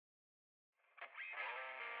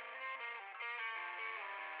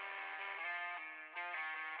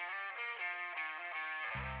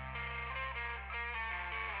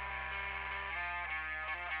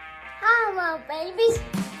baby.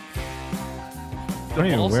 Don't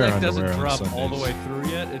even wear Ballsack underwear doesn't on drop all Sundays. the way through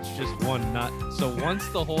yet. It's just one nut. So once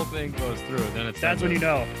the whole thing goes through, then it's That's time when to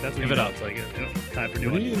you know. That's when give you it know up. it's like time for What are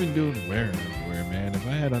doing you it. even doing wearing underwear, man? If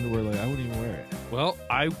I had underwear, I wouldn't even wear it. Well,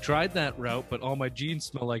 I tried that route, but all my jeans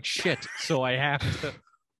smell like shit, so I have to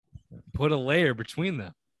put a layer between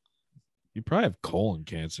them. You probably have colon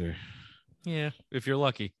cancer. Yeah, if you're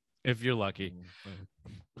lucky. If you're lucky.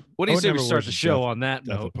 What do I you would say we never start wish the show death- on that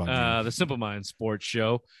death note? upon you. The Simple Mind Sports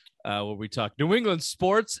Show, where we talk New England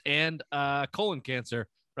sports and colon cancer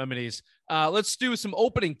remedies. Let's do some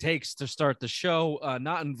opening takes to start the show,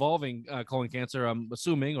 not involving colon cancer, I'm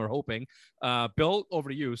assuming or hoping. Bill, over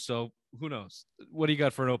to you. So who knows? What do you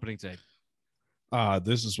got for an opening take?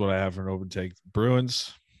 This is what I have for an open take.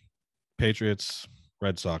 Bruins, Patriots,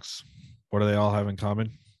 Red Sox. What do they all have in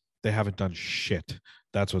common? They haven't done shit.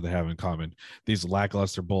 That's what they have in common. These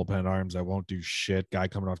lackluster bullpen arms that won't do shit. Guy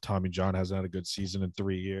coming off Tommy John hasn't had a good season in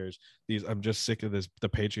 3 years. I'm just sick of this. The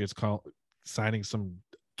Patriots signing some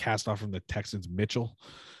cast off from the Texans, Mitchell.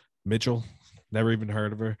 Never even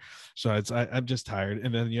heard of her. So I'm just tired.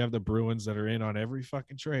 And then you have the Bruins that are in on every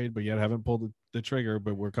fucking trade, but yet haven't pulled the trigger.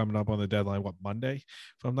 But we're coming up on the deadline, Monday,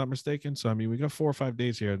 if I'm not mistaken. So I mean, we got 4 or 5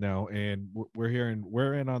 days here now, and we're hearing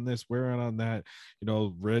we're in on this, we're in on that.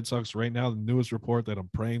 Red Sox right now. The newest report that I'm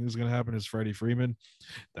praying is going to happen is Freddie Freeman.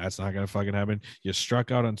 That's not going to fucking happen. You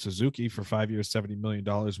struck out on Suzuki for 5 years, $70 million,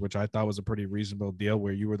 which I thought was a pretty reasonable deal,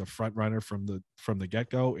 where you were the front runner from the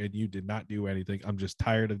get-go, and you did not do anything. I'm just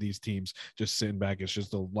tired of these teams just sitting back. It's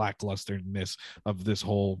just the lacklusterness of this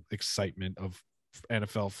whole excitement of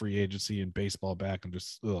NFL free agency and baseball back. I'm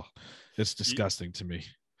just, it's disgusting to me.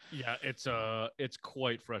 Yeah, it's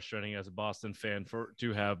quite frustrating as a Boston fan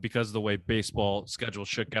to have, because of the way baseball schedule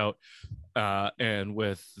shook out, and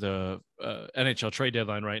with the NHL trade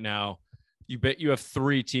deadline right now, you have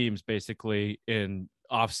 3 teams basically in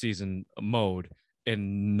offseason mode,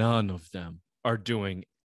 and none of them are doing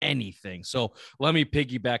anything. So let me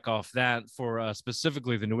piggyback off that for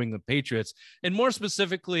specifically the New England Patriots, and more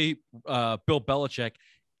specifically Bill Belichick.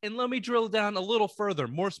 And let me drill down a little further,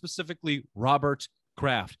 more specifically Robert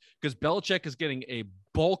Kraft, because Belichick is getting a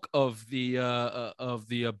bulk of the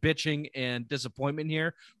bitching and disappointment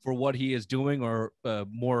here for what he is doing, or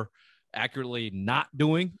more accurately not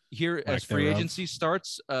doing here as free agency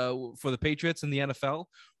starts for the Patriots in the NFL.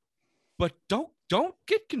 But don't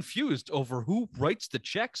get confused over who writes the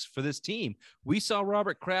checks for this team. We saw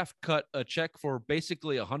Robert Kraft cut a check for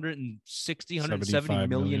basically $170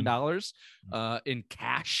 million in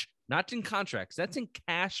cash, not in contracts. That's in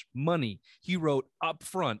cash money he wrote up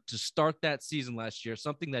front to start that season last year,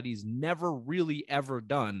 something that he's never really ever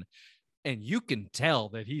done. And you can tell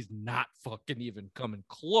that he's not fucking even coming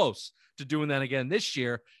close to doing that again this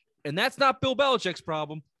year. And that's not Bill Belichick's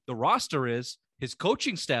problem. The roster is, his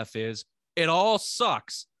coaching staff is. It all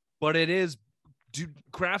sucks, but it is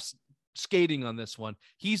Kraft's skating on this one.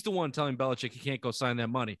 He's the one telling Belichick he can't go sign that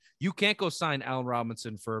money. You can't go sign Allen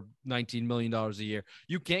Robinson for $19 million a year.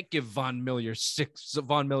 You can't give Von Miller 6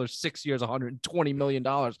 years, $120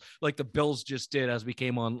 million, like the Bills just did as we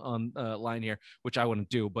came on line here, which I wouldn't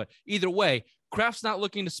do. But either way, Kraft's not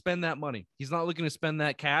looking to spend that money. He's not looking to spend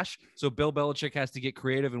that cash. So Bill Belichick has to get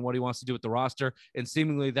creative in what he wants to do with the roster. And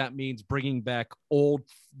seemingly that means bringing back old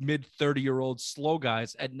mid-30-year-old slow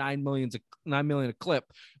guys at $9 million a clip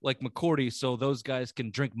like McCourty, so those guys can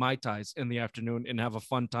drink Mai Tais in the afternoon and have a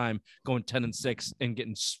fun time going 10-6 and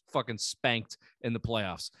getting fucking spanked in the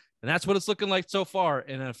playoffs. And that's what it's looking like so far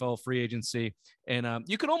in NFL free agency. And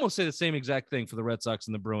you can almost say the same exact thing for the Red Sox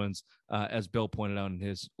and the Bruins, as Bill pointed out in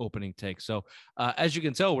his opening take. So as you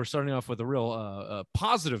can tell, we're starting off with a real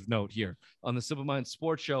positive note here on the Simple Mind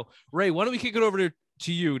Sports Show. Ray, why don't we kick it over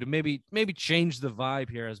to you to maybe change the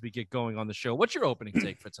vibe here as we get going on the show? What's your opening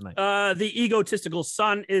take for tonight? The egotistical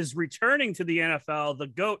son is returning to the NFL. The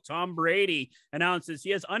GOAT, Tom Brady, announces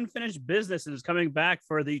he has unfinished business and is coming back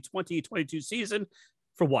for the 2022 season.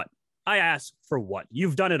 For what? I ask, for what?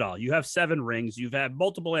 You've done it all. You have 7 rings. You've had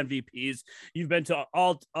multiple MVPs. You've been to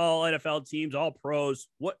all NFL teams, all pros.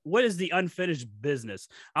 What is the unfinished business?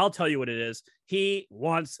 I'll tell you what it is. He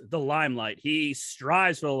wants the limelight. He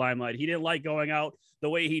strives for the limelight. He didn't like going out the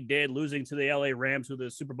way he did, losing to the LA Rams, who are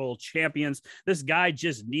the Super Bowl champions. This guy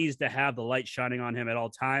just needs to have the light shining on him at all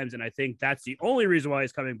times. And I think that's the only reason why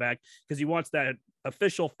he's coming back, because he wants that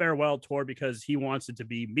official farewell tour, because he wants it to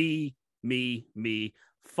be me.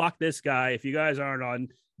 Fuck this guy. If you guys aren't on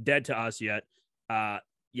Dead to Us yet,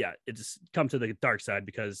 it's come to the dark side,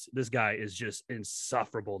 because this guy is just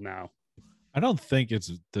insufferable now. I don't think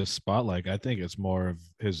it's the spotlight. I think it's more of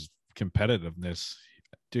his competitiveness.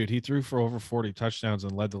 Dude, he threw for over 40 touchdowns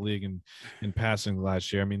and led the league in passing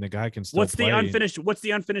last year. I mean, the guy can still What's play. What's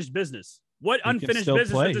the unfinished business? What He can unfinished still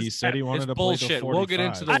business? play. Does He said he wanted It's to play till bullshit. 45. We'll get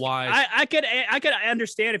into the whys. I could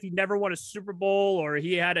understand if he never won a Super Bowl or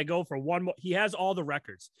he had to go for one more. He has all the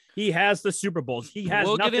records. He has the Super Bowls. He has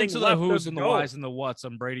We'll nothing get into the left who's to and the go. whys and the whats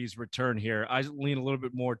on Brady's return here. I lean a little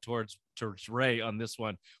bit more towards Ray on this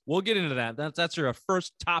one. We'll get into that. That's our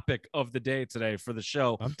first topic of the day today for the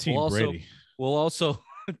show. I'm Team Brady. We'll also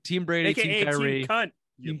Team Brady, AKA Team Kyrie, Team Cunt,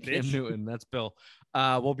 Team Cam Newton. That's Bill.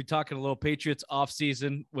 We'll be talking a little Patriots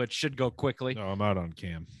offseason, which should go quickly. No, I'm out on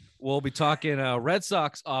Cam. We'll be talking Red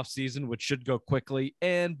Sox offseason, which should go quickly,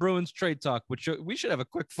 and Bruins trade talk, which we should have a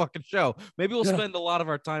quick fucking show. Maybe we'll spend a lot of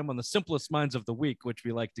our time on the simplest minds of the week, which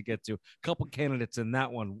we like to get to. A couple candidates in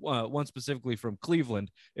that one, one specifically from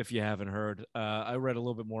Cleveland, if you haven't heard. I read a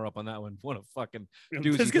little bit more up on that one. What a fucking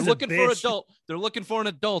doozy. They're looking for an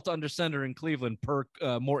adult under center in Cleveland per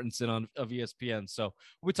Mortensen of ESPN. So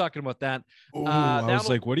we'll be talking about that. Ooh, I was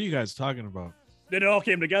like, what are you guys talking about? Then it all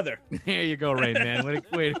came together. There you go, Rain Man.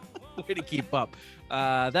 Way to keep up.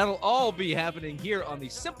 That'll all be happening here on the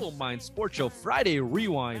Simple Mind Sports Show Friday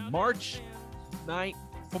Rewind, March 9th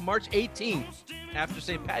from March 18th after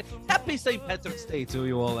St. Pat. Happy St. Patrick's Day to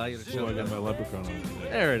you all. I got my leprechaun on today.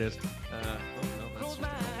 There it is.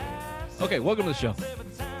 Okay, welcome to the show.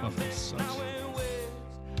 Oh, that sucks.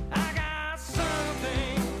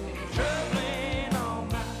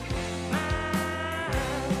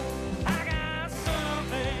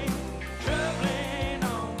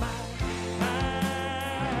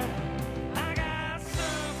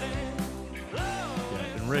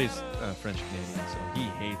 Ray's French Canadian, so he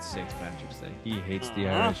hates St. Patrick's Day. He hates the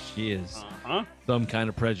Irish. He is some kind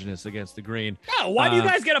of prejudice against the green. Oh, why do you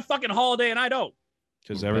guys get a fucking holiday and I don't?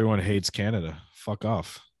 Because everyone hates Canada. Fuck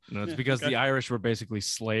off. No, it's because the Irish were basically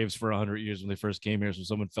slaves for 100 years when they first came here, so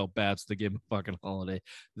someone felt bad, so they gave them a fucking holiday.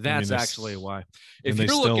 That's actually why. If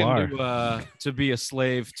you're looking to be a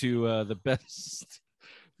slave to the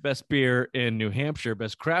best beer in New Hampshire,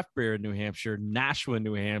 best craft beer in New Hampshire, Nashua,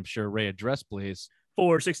 New Hampshire, Ray, address, please.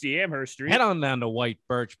 460 Amherst Street. Head on down to White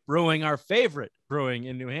Birch Brewing, our favorite brewing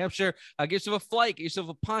in New Hampshire. Get yourself a flight, get yourself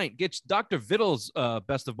a pint. Get Dr. Vittle's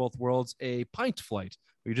best of both worlds, a pint flight.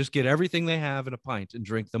 You just get everything they have in a pint and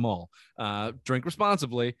drink them all. Drink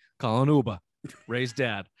responsibly. Call an Uber. Ray's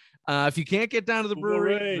dad. If you can't get down to the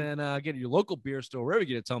brewery, then get your local beer store, wherever you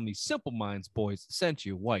get it. Tell them these Simple Minds boys sent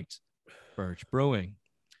you. White Birch Brewing.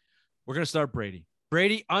 We're going to start Brady.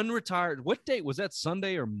 Brady unretired. What date was that?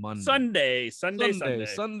 Sunday or Monday?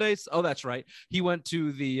 Sunday. Oh, that's right. He went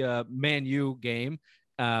to the Man U game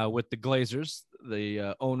with the Glazers,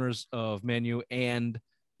 the owners of Man U and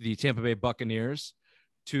the Tampa Bay Buccaneers,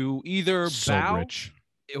 to either bow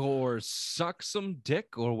or suck some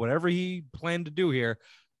dick or whatever he planned to do here.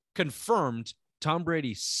 Confirmed Tom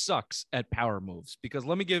Brady sucks at power moves, because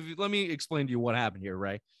let me explain to you what happened here,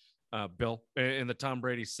 Ray, Bill, in the Tom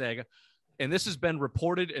Brady saga. And this has been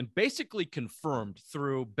reported and basically confirmed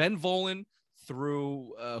through Ben Volen,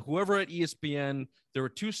 through whoever at ESPN. There were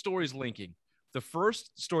two stories linking. The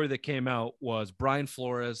first story that came out was Brian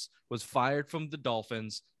Flores was fired from the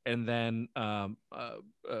Dolphins and then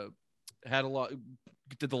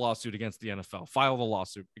did the lawsuit against the NFL, filed a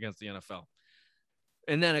lawsuit against the NFL.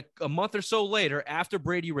 And then a month or so later, after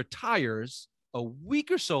Brady retires, a week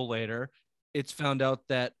or so later, it's found out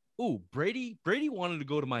that, Brady wanted to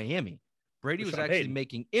go to Miami. Brady was actually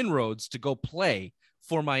making inroads to go play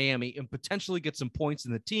for Miami and potentially get some points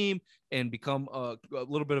in the team and become a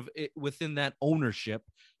little bit of it within that ownership.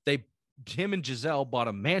 Him and Giselle bought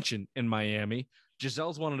a mansion in Miami.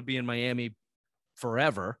 Giselle's wanted to be in Miami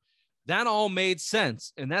forever. That all made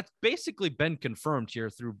sense. And that's basically been confirmed here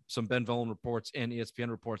through some Ben Volen reports and ESPN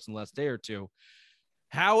reports in the last day or two.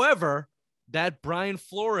 However, that Brian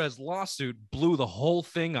Flores lawsuit blew the whole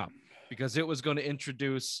thing up because it was going to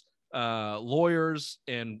introduce lawyers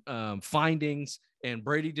and findings, and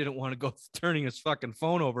Brady didn't want to go turning his fucking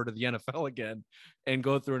phone over to the NFL again and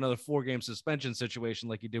go through another 4-game suspension situation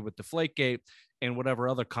like he did with Deflategate and whatever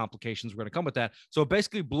other complications were going to come with that. So it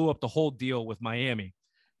basically blew up the whole deal with Miami.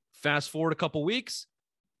 Fast forward a couple weeks,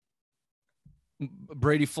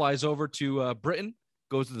 Brady flies over to Britain,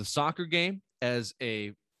 goes to the soccer game as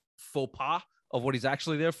a faux pas of what he's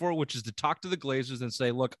actually there for, which is to talk to the Glazers and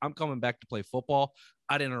say, look, I'm coming back to play football.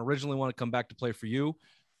 I didn't originally want to come back to play for you.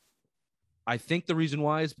 I think the reason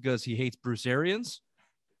why is because he hates Bruce Arians.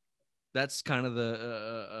 That's kind of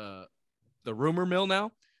the rumor mill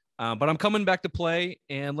now. But I'm coming back to play,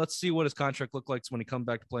 and let's see what his contract looked like when he comes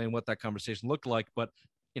back to play and what that conversation looked like. But,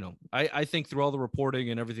 I think through all the reporting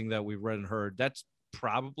and everything that we've read and heard, that's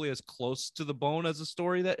probably as close to the bone as a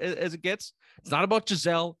story as it gets. It's not about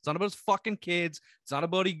Giselle. It's not about his fucking kids. It's not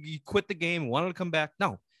about he quit the game and wanted to come back.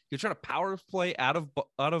 No, you're trying to power play out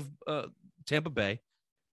of Tampa Bay.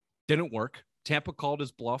 Didn't work. Tampa called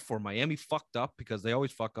his bluff, or Miami fucked up because they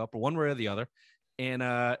always fuck up, or one way or the other.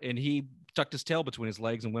 And he tucked his tail between his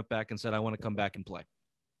legs and went back and said, I want to come back and play.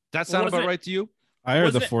 That sound about right to you? I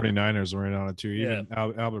heard the 49ers were in on it too. Even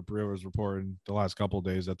Albert Breer was reporting the last couple of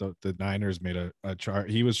days that the Niners made a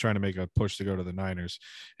chart. He was trying to make a push to go to the Niners,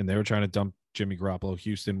 and they were trying to dump Jimmy Garoppolo.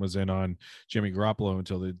 Houston was in on Jimmy Garoppolo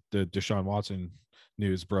until the Deshaun Watson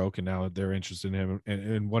news broke, and now they're interested in him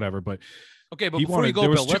and whatever. But okay, but before you go,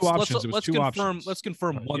 Bill, let's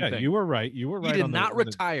confirm one thing. You were right. You were right. He did not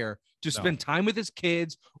retire to spend time with his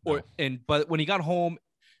kids, but when he got home,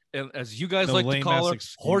 and as you guys like to call her,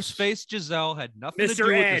 horse-faced Giselle had nothing to do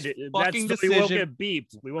with this fucking decision. We won't get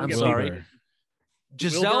beeped. I'm sorry.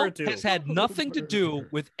 Giselle has had nothing to do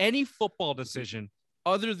with any football decision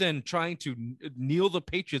other than trying to kneel the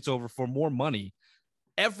Patriots over for more money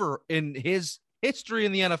ever in his history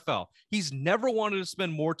in the NFL. He's never wanted to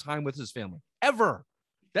spend more time with his family, ever.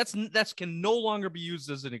 That's can no longer be used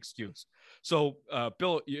as an excuse. So,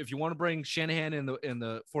 Bill, if you want to bring Shanahan and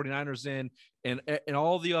the 49ers in and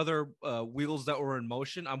all the other wheels that were in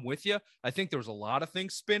motion, I'm with you. I think there was a lot of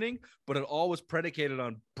things spinning, but it all was predicated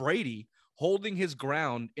on Brady holding his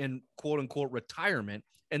ground in quote unquote retirement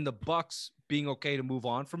and the Bucs being okay to move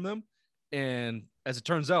on from them. And as it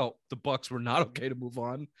turns out, the Bucs were not okay to move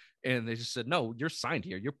on, and they just said, "No, you're signed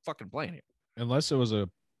here. You're fucking playing here." Unless it was a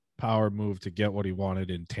power move to get what he wanted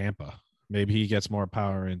in Tampa. Maybe he gets more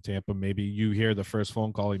power in Tampa. Maybe you hear the first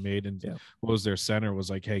phone call he made, and what was their center was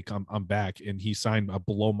like, "Hey, I'm back," and he signed a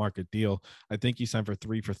below market deal. I think he signed for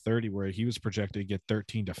 3 for $30, where he was projected to get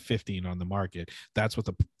 13 to 15 on the market. That's what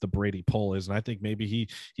the Brady pull is, and I think maybe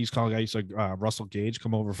he's calling guys like Russell Gage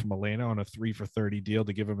come over from Atlanta on a 3 for $30 deal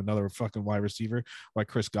to give him another fucking wide receiver, like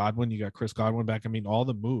Chris Godwin. You got Chris Godwin back. I mean, all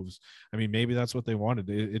the moves. I mean, maybe that's what they wanted.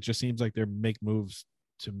 It just seems like they're make moves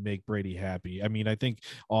to make Brady happy. I mean, I think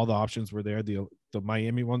all the options were there. The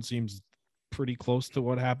Miami one seems pretty close to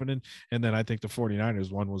what happened. And then I think the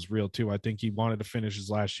 49ers one was real too. I think he wanted to finish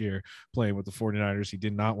his last year playing with the 49ers. He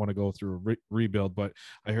did not want to go through a rebuild, but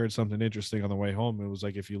I heard something interesting on the way home. It was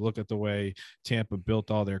like, if you look at the way Tampa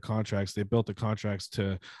built all their contracts, they built the contracts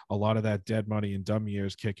to a lot of that dead money and dumb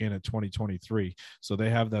years kick in at 2023. So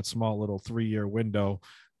they have that small little 3-year window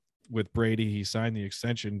with Brady. He signed the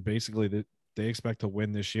extension. Basically, they expect to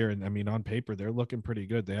win this year. And I mean, on paper, they're looking pretty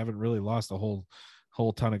good. They haven't really lost a whole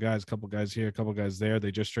ton of guys, a couple guys here, a couple guys there.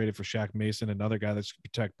 They just traded for Shaq Mason, another guy that's to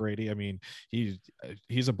protect Brady. I mean, he's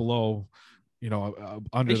a below,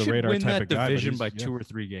 under the radar type of guy. Division by 2 or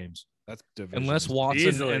 3 games. That's division. Unless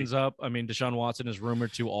Watson ends up, I mean, Deshaun Watson is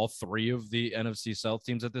rumored to all 3 of the NFC South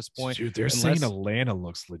teams at this point. Dude, they're saying Atlanta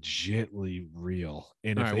looks legitly real.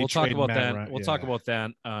 And all right, we'll talk about that. We'll talk about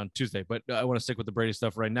that on Tuesday. But I want to stick with the Brady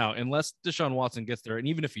stuff right now. Unless Deshaun Watson gets there, and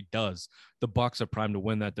even if he does, the Bucs are primed to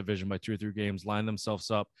win that division by 2 or 3 games, line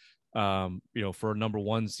themselves up, for a number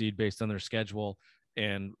 1 seed based on their schedule,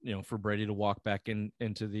 and for Brady to walk back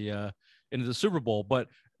into the Super Bowl. But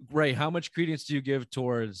Ray, how much credence do you give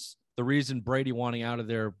towards the reason Brady wanting out of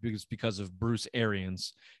there because of Bruce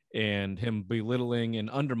Arians and him belittling and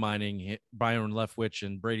undermining Byron Leftwich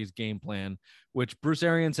and Brady's game plan, which Bruce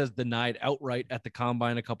Arians has denied outright at the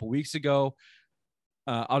combine a couple weeks ago?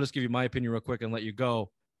 I'll just give you my opinion real quick and let you go.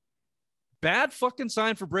 Bad fucking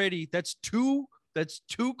sign for Brady. That's two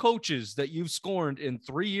coaches that you've scorned in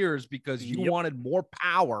 3 years because you wanted more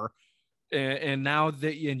power. And now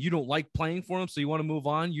that you don't like playing for him, so you want to move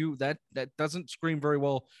on. That doesn't scream very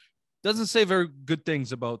well. Doesn't say very good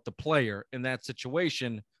things about the player in that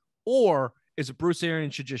situation. Or is it Bruce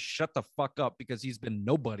Arians should just shut the fuck up because he's been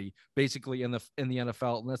nobody basically in the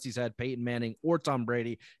NFL unless he's had Peyton Manning or Tom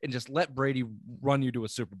Brady, and just let Brady run you to a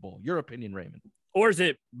Super Bowl? Your opinion, Raymond? Or is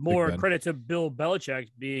it more credit to Bill Belichick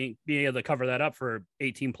being able to cover that up for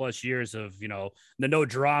 18 plus years of, the no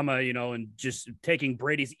drama, and just taking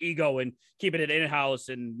Brady's ego and keeping it in-house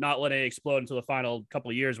and not letting it explode until the final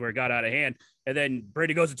couple of years where it got out of hand. And then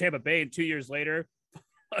Brady goes to Tampa Bay, and 2 years later,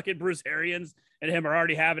 fucking Bruce Arians and him are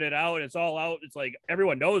already having it out. It's all out. It's like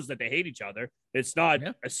everyone knows that they hate each other. It's not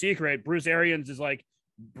a secret. Bruce Arians is like,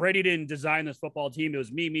 Brady didn't design this football team. It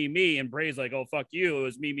was me. And Brady's like, oh, fuck you. It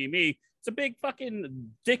was me. It's a big fucking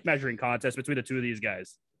dick measuring contest between the two of these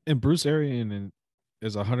guys. And Bruce Arians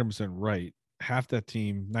is 100% right. half that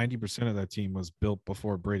team, 90% of that team was built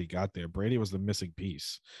before Brady got there. Brady was the missing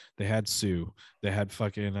piece. They had Sue. They had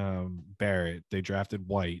fucking Barrett. They drafted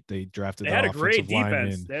White. They drafted They had the a great offensive defense.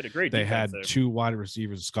 lineman. They had a great They defense had there. 2 wide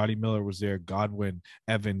receivers. Scotty Miller was there. Godwin,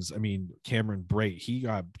 Evans. I mean, Cameron Brate. He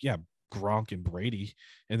got, Gronk and Brady.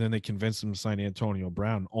 And then they convinced him to sign Antonio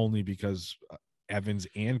Brown only because Evans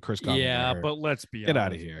and Chris Godwin got hurt. But let's be Get honest.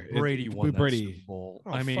 out of here. Brady won that Super Bowl.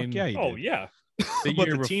 Oh, I mean, fuck yeah, he Oh did. yeah. The but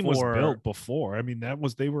year the team was before- built before. I mean,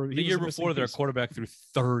 the year before their quarterback threw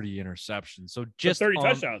 30 interceptions. So just 30 on,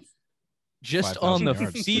 touchdowns. just 5,000 on the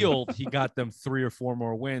yards. field, he got them 3 or 4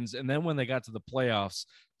 more wins. And then when they got to the playoffs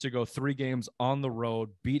to go 3 games on the road,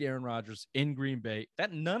 beat Aaron Rodgers in Green Bay,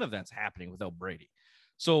 none of that's happening without Brady.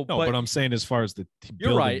 So, No, but I'm saying as far as the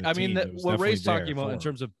you're right. the I mean, team, it was what definitely Ray's talking there about for in him.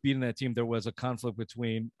 terms of beating that team, there was a conflict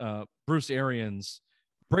between Bruce Arians.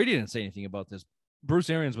 Brady didn't say anything about this.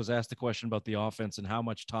 Bruce Arians was asked a question about the offense and how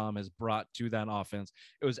much Tom has brought to that offense.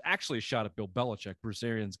 It was actually a shot at Bill Belichick. Bruce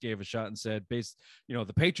Arians gave a shot and said,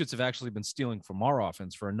 the Patriots have actually been stealing from our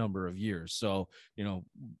offense for a number of years. So,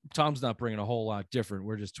 Tom's not bringing a whole lot different.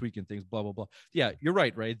 We're just tweaking things, blah, blah, blah. Yeah, you're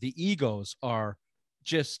right, Ray. The egos are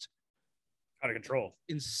just Out of control.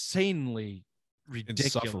 insanely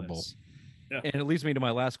ridiculous. Insufferable. Yeah. And it leads me to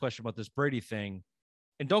my last question about this Brady thing.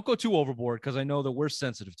 And don't go too overboard because I know that we're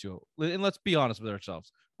sensitive to it. And let's be honest with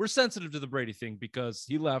ourselves. We're sensitive to the Brady thing because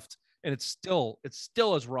he left and it's still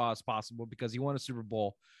as raw as possible because he won a Super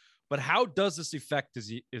Bowl. But how does this affect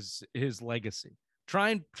his legacy?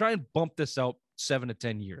 Try and bump this out 7 to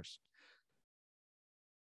 10 years.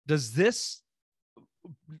 Does this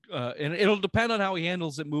and it'll depend on how he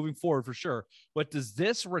handles it moving forward for sure. But does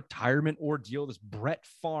this retirement ordeal, this Brett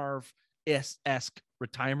Favre-esque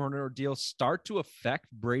retirement ordeal, start to affect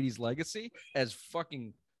Brady's legacy as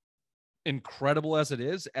fucking incredible as it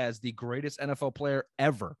is, as the greatest NFL player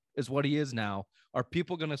ever is what he is now? Are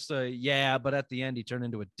people going to say, yeah, but at the end he turned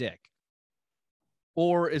into a dick?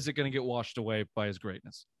 Or is it going to get washed away by his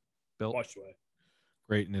greatness? Bill? Washed away.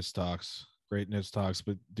 Greatness talks.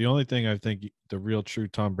 But the only thing I think the real true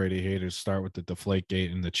Tom Brady haters start with the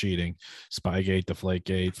Deflategate and the cheating, Spygate,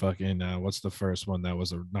 Deflategate, fucking what's the first one that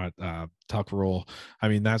was Tuck Rule? I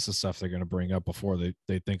mean, that's the stuff they're gonna bring up before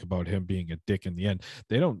they think about him being a dick in the end.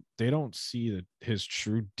 They don't see his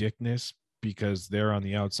true dickness because they're on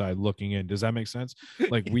the outside looking in. Does that make sense?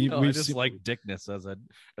 Like we just seen, like dickness as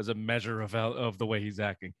a measure of the way he's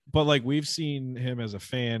acting. But like we've seen him as a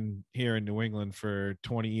fan here in New England for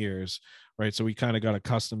 20 years, right? So we kind of got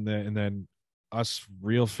accustomed to it, and then us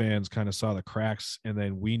real fans kind of saw the cracks, and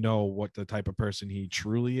then we know what the type of person he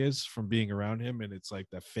truly is from being around him. And it's like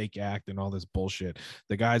the fake act and all this bullshit.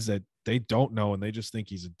 The guys that they don't know and they just think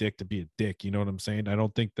he's a dick to be a dick. You know what I'm saying? I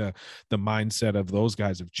don't think the mindset of those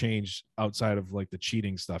guys have changed outside of like the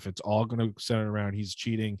cheating stuff. It's all going to center around he's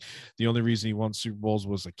cheating. The only reason he won Super Bowls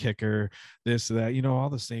was a kicker, this, that, all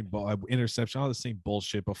the same interception, all the same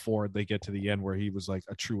bullshit before they get to the end where he was like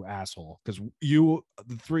a true asshole. Because the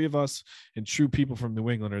 3 of us and true people from New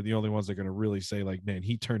England are the only ones that are going to really say like, man,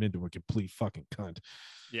 he turned into a complete fucking cunt.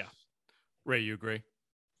 Yeah. Ray, you agree?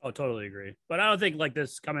 Oh, totally agree. But I don't think like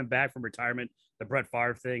this coming back from retirement, the Brett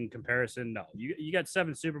Favre thing comparison. No, you got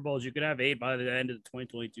 7 Super Bowls. You could have 8 by the end of the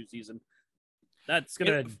 2022 season. That's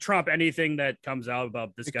going to trump anything that comes out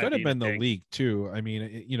about this guy. It could have been the king. league too. I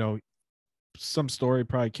mean, some story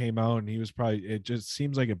probably came out and he was it just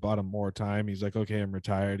seems like it bought him more time. He's like, okay, I'm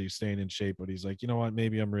retired. He's staying in shape, but he's like, you know what?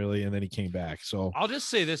 Maybe I'm really, and then he came back. So I'll just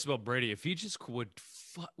say this about Brady. If he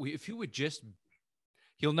would just,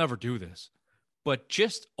 he'll never do this. But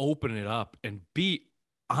just open it up and be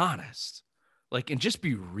honest, and just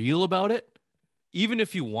be real about it. Even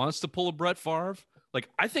if he wants to pull a Brett Favre,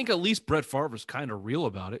 I think at least Brett Favre is kind of real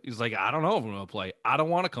about it. He's like, I don't know if I'm going to play. I don't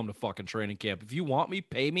want to come to fucking training camp. If you want me,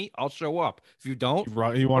 pay me. I'll show up. If you don't,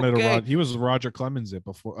 he wanted to. He was Roger Clemens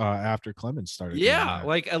before after Clemens started. Yeah,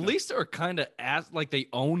 at least they're kind of they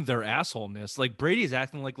own their assholeness. Like Brady's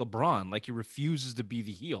acting like LeBron, like he refuses to be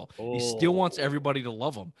the heel. He still wants everybody to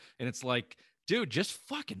love him, and it's like, dude, just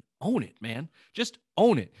fucking own it, man. Just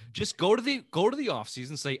own it. Just go to the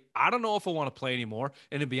offseason, say, I don't know if I want to play anymore.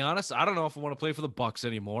 And to be honest, I don't know if I want to play for the Bucks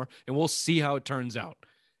anymore. And we'll see how it turns out.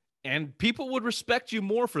 And people would respect you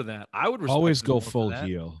more for that. I would always go full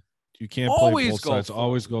heel. You can't play both sides.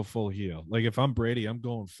 Always go full heel. Like if I'm Brady, I'm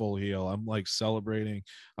going full heel. I'm like celebrating.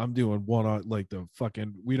 I'm doing one on like the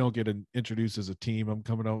fucking. We don't get introduced as a team. I'm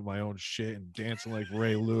coming out with my own shit and dancing like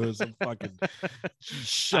Ray Lewis. I'm fucking.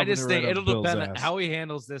 I just think it'll depend on how he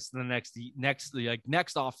handles this in the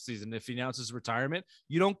next off season. If he announces retirement,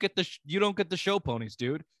 you don't get the show ponies,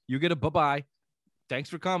 dude. You get a bye-bye. Thanks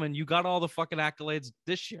for coming. You got all the fucking accolades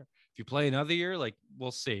this year. If you play another year, like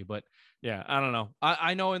we'll see. But yeah, I don't know.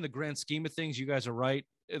 I know in the grand scheme of things, you guys are right.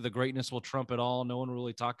 The greatness will trump it all. No one will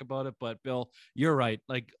really talk about it. But Bill, you're right.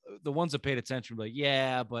 Like the ones that paid attention were like,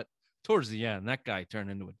 yeah, but towards the end, that guy turned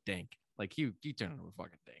into a dink. Like he turned into a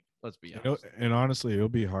fucking dink. Let's be honest. And honestly, it'll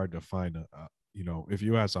be hard to find if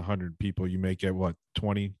you ask 100 people, you may get what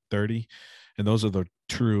 20, 30, and those are the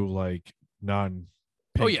true like non.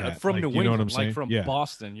 Oh yeah, from like, New you know England, what I'm saying? like from Yeah.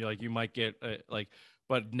 Boston, you might get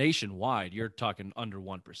but nationwide, you're talking under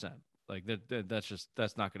 1%. Like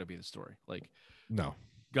that's not going to be the story. Like No.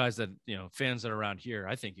 guys that fans that are around here,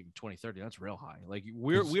 I think even 20, 30, that's real high. Like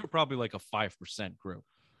we're probably like a 5% group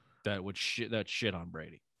that would shit on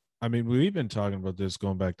Brady. I mean, we've been talking about this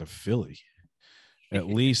going back to Philly. At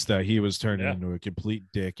least that he was turning into a complete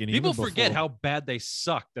dick. And people forget how bad they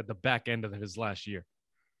sucked at the back end of his last year.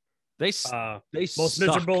 They most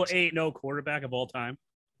miserable 8-0 quarterback of all time.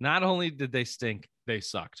 Not only did they stink, they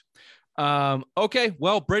sucked. Okay,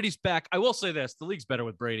 well, Brady's back. I will say this: the league's better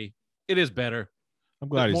with Brady. It is better. I'm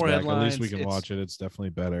glad he's more back. headlines. At least we can watch it. It's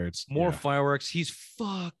definitely better. It's more fireworks. He's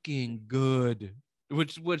fucking good.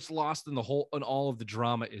 Which lost in all of the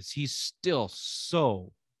drama is he's still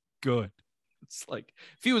so good. It's like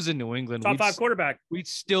if he was in New England, top 5 quarterback, we'd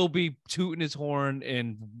still be tooting his horn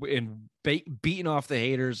and beating off the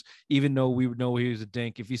haters, even though we would know he was a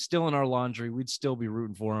dink. If he's still in our laundry, we'd still be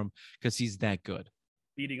rooting for him because he's that good.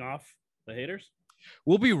 Beating off the haters.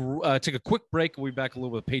 We'll be take a quick break. We'll be back a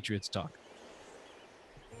little with Patriots talk.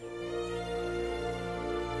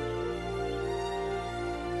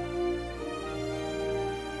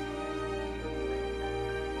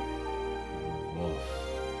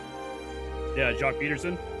 Yeah, Jock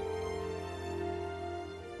Peterson.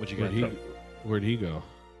 What you got? Where'd he go?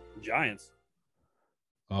 Giants.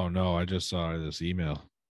 Oh no, I just saw this email.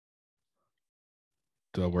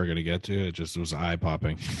 So we're gonna get to it. It was eye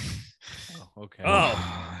popping. Oh, okay.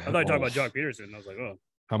 Oh, I thought you were talking about Jock Peterson. I was like, oh.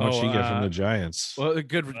 How much he get from the Giants? Well,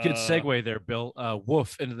 good segue there, Bill.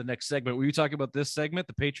 Wolf into the next segment. Were you talking about this segment,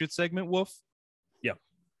 the Patriots segment, Wolf? Yeah.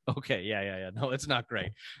 Okay, yeah. No, it's not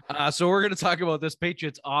great. So we're going to talk about this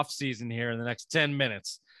Patriots offseason here in the next 10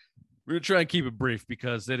 minutes. We're going to try and keep it brief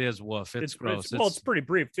because it is Wolf. It's gross. It's pretty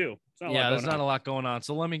brief, too. There's not a lot going on.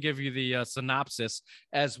 So let me give you the synopsis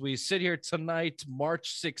as we sit here tonight,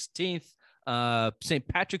 March 16th, St.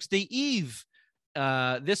 Patrick's Day Eve.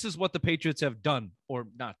 This is what the Patriots have done or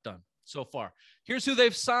not done so far. Here's who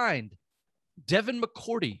they've signed. Devin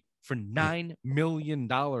McCourty for $9 million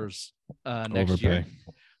next year.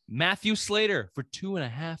 Matthew Slater for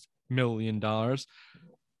 $2.5 million. I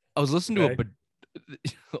was listening to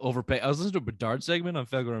overpay. I was listening to a Bedard segment on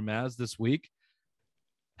Felger and Maz this week.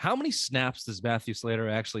 How many snaps does Matthew Slater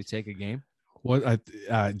actually take a game? What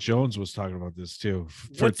Jones was talking about this too.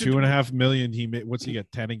 For $2.5 million, what's he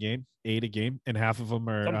get? 10 a game, 8 a game, and half of them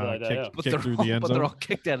are kicked through the end zone. But they're all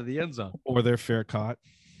kicked out of the end zone, or they're fair caught.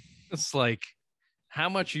 It's like, how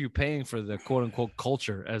much are you paying for the quote unquote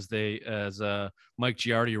culture, as Mike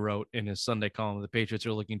Giardi wrote in his Sunday column? The Patriots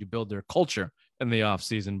are looking to build their culture in the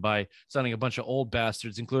offseason by signing a bunch of old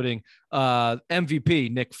bastards, including MVP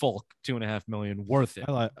Nick Folk, $2.5 million, worth it.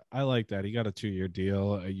 I like that. He got a 2-year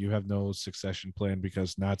deal. You have no succession plan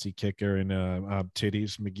because Nazi kicker and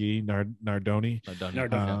Titties McGee Nardoni.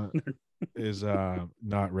 Is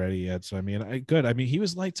not ready yet. So I mean, good. I mean, he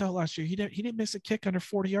was lights out last year. He didn't miss a kick under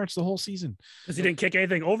 40 yards the whole season because he didn't kick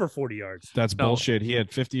anything over 40 yards. That's bullshit. He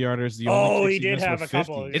had 50 yarders. He did have a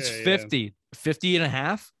couple. It's 50. 50 and a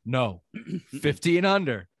half. No, 50 and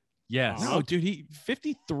under. Yes. No, dude. He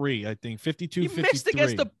 53. I think 52. He 53. missed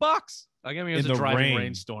against the Bucks. I mean, it was a driving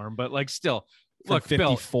rainstorm, but like still, look,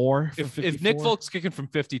 54. Bill, if Nick Folk's kicking from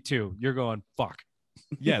 52, you're going fuck.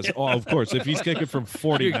 Yes, of course. If he's kicking from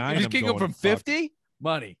 49, if he's kicking from 50,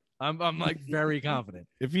 money. I'm like very confident.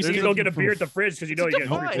 If he's you don't get a beer at the fridge because you know you get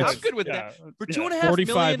fine. I'm good with that. For $2.5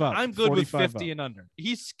 million, I'm good with 50 and under.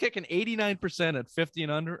 He's kicking 89% at 50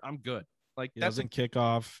 and under. I'm good. Like he doesn't kick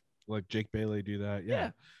off like Jake Bailey do that.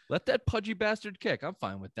 Yeah. Let that pudgy bastard kick. I'm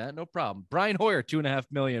fine with that. No problem. Brian Hoyer, $2.5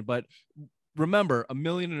 million, but remember, $1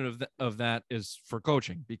 million of that is for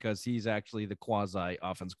coaching because he's actually the quasi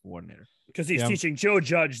offense coordinator. Because he's teaching Joe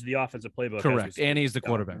Judge the offensive playbook. Correct. And he's the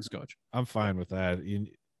quarterback's coach. I'm fine with that.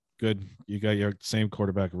 Good. You got your same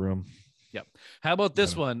quarterback room. Yep. How about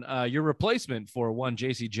this one? Your replacement for one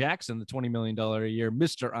J.C. Jackson, the $20 million a year,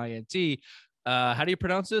 Mr. INT. How do you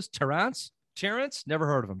pronounce this? Terrence? Never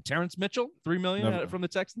heard of him. Terrence Mitchell, $3 million from the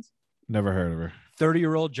Texans. Never heard of her.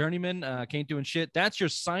 30-year-old journeyman, can't doing shit. That's your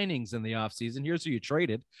signings in the offseason. Here's who you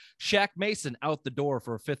traded. Shaq Mason out the door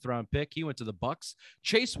for a 5th-round pick. He went to the Bucks.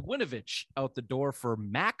 Chase Winovich out the door for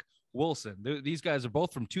Mac Wilson. These guys are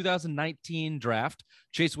both from 2019 draft.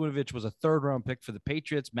 Chase Winovich was a 3rd-round pick for the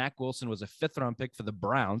Patriots. Mac Wilson was a 5th-round pick for the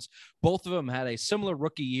Browns. Both of them had a similar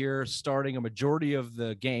rookie year, starting a majority of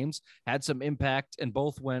the games, had some impact, and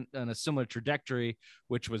both went on a similar trajectory,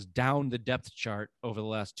 which was down the depth chart over the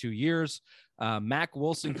last 2 years. Mac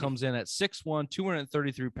Wilson comes in at 6'1",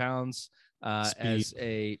 233 pounds as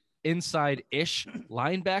a inside-ish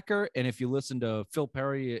linebacker. And if you listen to Phil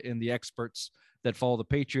Perry and the experts that follow the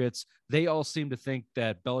Patriots, they all seem to think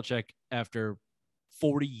that Belichick, after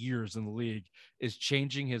 40 years in the league, is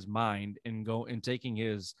changing his mind and taking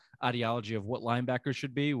his ideology of what linebackers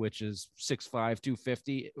should be, which is 6'5",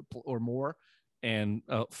 250 or more, and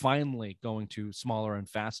finally going to smaller and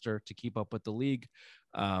faster to keep up with the league.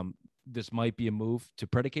 This might be a move to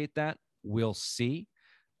predicate that. We'll see.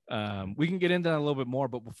 We can get into that a little bit more,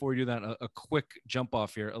 but before we do that, a quick jump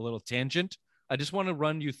off here, a little tangent. I just want to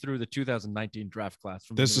run you through the 2019 draft class.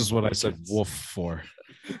 This is what I said woof for.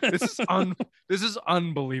 This is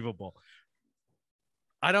unbelievable.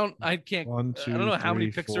 I can't. 1, 2, I don't know how 3,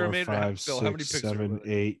 many picks 4, are made. 5, Phil, 6, how many picks 7,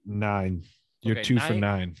 8, 9. You're okay, 2 for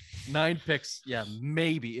 9. 9 picks. Yeah,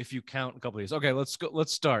 maybe if you count a couple of these. Okay, let's go.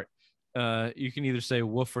 Let's start. You can either say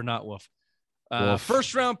woof or not woof.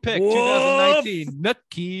 First round pick, Woof. 2019,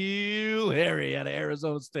 N'Keal Harry out of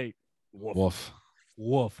Arizona State. Woof.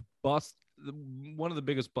 Woof. Bust. One of the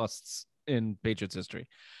biggest busts in Patriots history.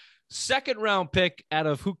 Second round pick out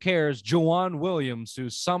of, who cares, Jawan Williams, who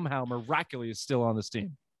somehow miraculously is still on this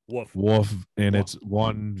team. Woof. Woof. And it's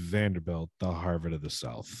one Vanderbilt, the Harvard of the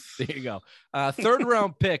South. There you go. Third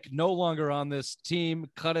round pick, no longer on this team,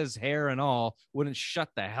 cut his hair and all, wouldn't shut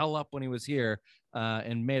the hell up when he was here,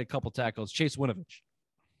 and made a couple tackles. Chase Winovich.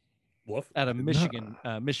 Woof. Out of Michigan,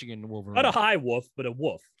 Michigan Wolverines. Not a high woof, but a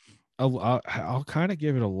woof. I'll kind of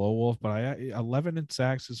give it a low wolf, but 11 in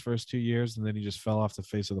sacks his first 2 years, and then he just fell off the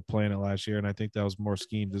face of the planet last year. And I think that was more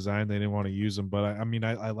scheme design. They didn't want to use him, but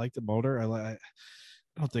I like the motor. I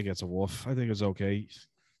don't think it's a wolf. I think it's okay.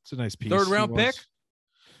 It's a nice piece. Third round pick.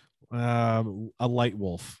 A light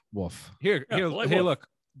wolf. Here, wolf. look.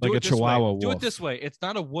 Like a Chihuahua wolf. Do it this way. It's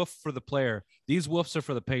not a wolf for the player. These wolves are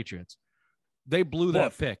for the Patriots. They blew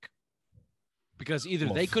that pick because either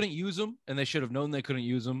they couldn't use him and they should have known they couldn't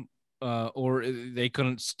use him, or they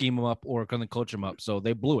couldn't scheme him up or couldn't coach him up. So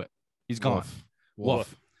they blew it. He's gone.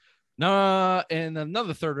 Wolf. No, and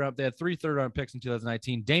another third round. They had 3 third-round picks in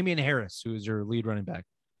 2019. Damian Harris, who is your lead running back.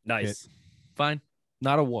 Nice. Fine.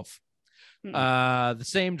 Not a wolf. The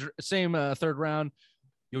same third round.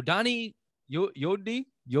 Yodani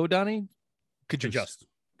Kajus.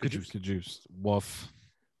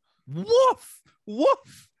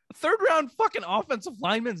 Woof. Third round fucking offensive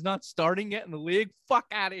lineman's not starting yet in the league. Fuck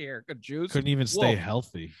out of here, Kajus. Couldn't even stay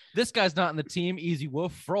healthy. This guy's not in the team. Easy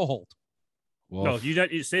woof. Froholt. No,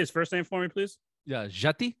 you say his first name for me, please. Yeah,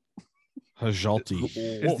 Jati.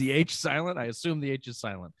 Hajalti. Is the H silent? I assume the H is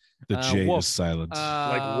silent. The J is silent.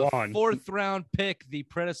 Like one. 4th round pick, the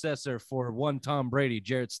predecessor for one Tom Brady,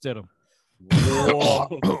 Jarrett Stidham.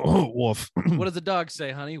 Wolf. What does the dog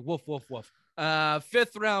say, honey? Woof, woof, woof.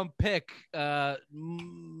 5th round pick,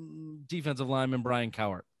 defensive lineman Brian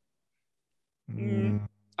Cowart.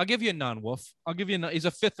 I'll give you a non-wolf. He's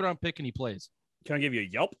a 5th round pick and he plays. Can I give you a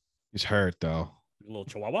yelp? He's hurt though. A little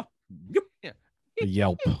chihuahua. Yep. Yeah. A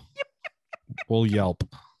yelp. We'll yelp.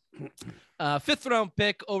 5th round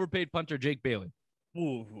pick, overpaid punter Jake Bailey.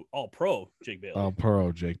 Ooh, all pro Jake Bailey. All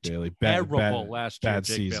pro Jake Bailey. Terrible last year. Bad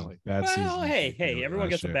Jake season. Bailey. Bad season. Well, hey, everyone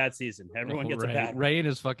gets a bad season. Everyone gets a bad. Ray and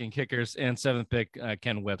his fucking kickers, and 7th pick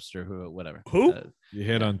Ken Webster, whatever. Who? You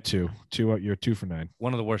hit on 2. You're 2 for 9.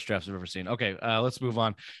 One of the worst drafts I've ever seen. Okay, let's move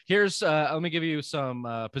on. Here's let me give you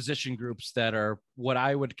some position groups that are what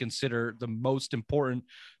I would consider the most important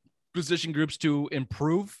position groups to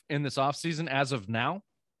improve in this offseason as of now.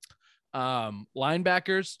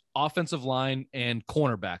 Linebackers, offensive line, and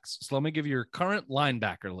cornerbacks. So let me give you your current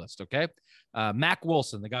linebacker list, okay? Mac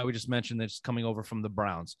Wilson, the guy we just mentioned that's coming over from the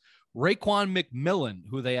Browns. Raekwon McMillan,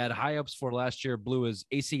 who they had high ups for last year, blew his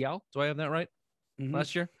ACL. Do I have that right?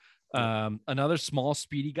 Last year? Another small,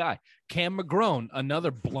 speedy guy. Cam McGrone,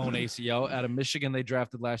 another blown ACL out of Michigan they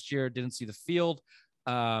drafted last year, didn't see the field.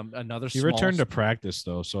 He returned to practice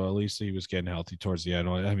though, so at least he was getting healthy towards the end.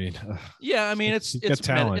 It's got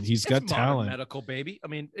talent. He's got talent. Medical baby. I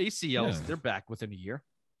mean, ACLs, they're back within a year.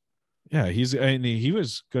 Yeah, he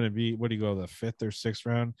was going to be, what do you go, the 5th or 6th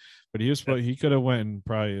round, but he could have went in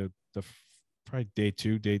probably day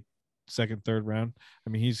 2, second, third round. I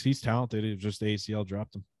mean, he's talented. It just the ACL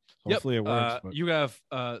dropped him. Hopefully it works. You have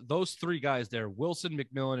those 3 guys there: Wilson,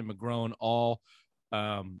 McMillan, and McGrone, all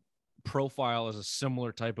profile as a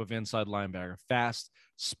similar type of inside linebacker, fast,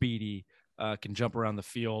 speedy, can jump around the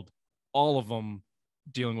field. All of them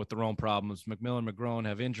dealing with their own problems. McMillan, McGrone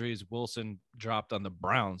have injuries. Wilson dropped on the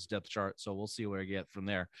Browns depth chart, so we'll see where we get from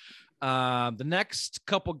there. The next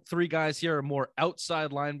three guys here are more outside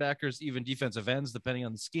linebackers, even defensive ends, depending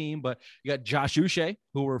on the scheme. But you got Josh Uche,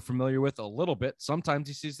 who we're familiar with a little bit. Sometimes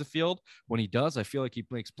he sees the field. When he does, I feel like he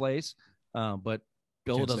makes plays, but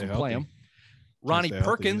Bill doesn't play him. Ronnie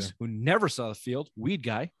Perkins, who never saw the field, weed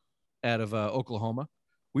guy out of Oklahoma.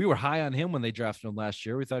 We were high on him when they drafted him last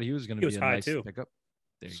year. We thought he was going to be a nice pickup.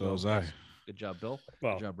 There you go. Was I. Good job, Bill.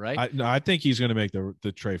 Good job, Ray. I think he's going to make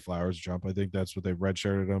the Trey Flowers jump. I think that's what they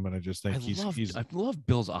redshirted him, and I just think I love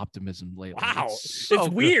Bill's optimism lately. Wow, it's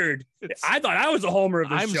weird. I thought I was a homer of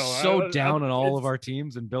this show. I'm so down on all of our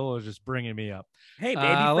teams, and Bill is just bringing me up. Hey, baby,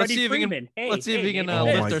 let's see if he can. Let's see if he can.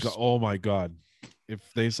 Oh my god. If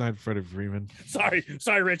they signed Freddie Freeman. Sorry,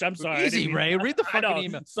 Rich. I'm sorry. Easy, Ray. Read the fucking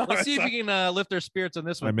email. Let's see if you can lift their spirits on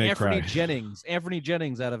this one. Anthony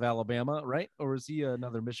Jennings out of Alabama, right? Or is he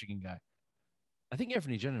another Michigan guy? I think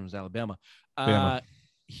Anthony Jennings was Alabama.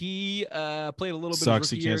 He played a little bit. Sucks.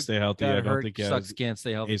 He can't stay healthy. I don't think sucks. Can't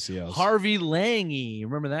stay healthy. ACLs. Harvey Lange.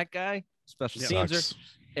 Remember that guy? Special teams. Sucks.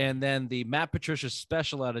 And then the Matt Patricia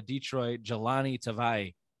special out of Detroit, Jelani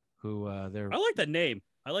Tavai, who they're. I like that name.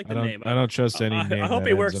 I like the name. I don't trust any name. I hope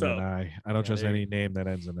he works out. I don't trust any name that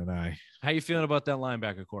ends in an I. How you feeling about that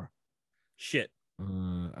linebacker core? Shit.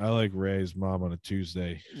 I like Ray's mom on a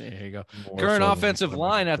Tuesday. There you go. Current offensive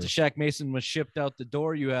line after Shaq Mason was shipped out the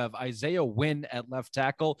door. You have Isaiah Wynn at left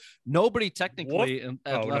tackle. Nobody technically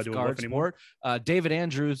at left guard sport. David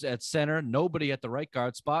Andrews at center. Nobody at the right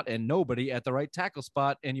guard spot, and nobody at the right tackle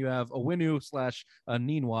spot. And you have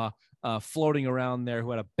Owinu/Ninwa floating around there,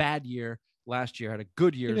 who had a bad year last year, had a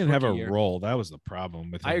good year. He didn't have a role. That was the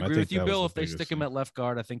problem with him. I agree with you, Bill. If they stick him at left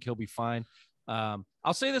guard, I think he'll be fine.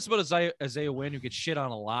 I'll say this about Isaiah Wynn, who gets shit on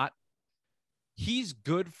a lot. He's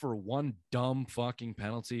good for one dumb fucking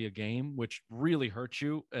penalty a game, which really hurts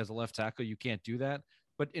you as a left tackle. You can't do that.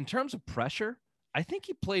 But in terms of pressure, I think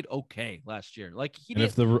he played okay last year. Like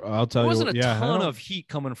there wasn't a ton of heat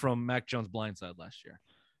coming from Mac Jones' blindside last year.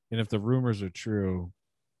 And if the rumors are true,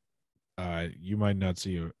 you might not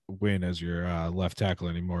see a Win as your left tackle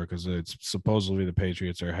anymore, because it's supposedly the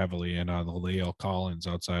Patriots are heavily in on the Leo Collins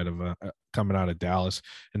outside of coming out of Dallas.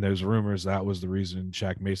 And there's rumors that was the reason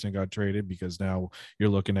Shaq Mason got traded, because now you're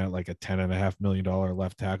looking at like a $10.5 million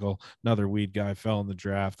left tackle. Another weed guy fell in the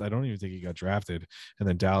draft. I don't even think he got drafted. And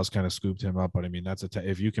then Dallas kind of scooped him up. But I mean, that's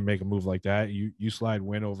if you can make a move like that, you slide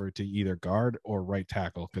Win over to either guard or right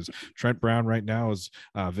tackle, because Trent Brown right now is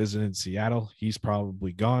visiting Seattle. He's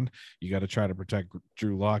probably gone. You got to try to protect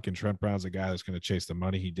Drew Lock, and Trent Brown's a guy that's going to chase the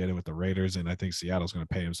money. He did it with the Raiders, and I think Seattle's going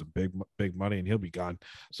to pay him some big money, and he'll be gone.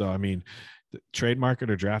 So I mean, trade market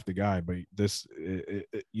or draft a guy, but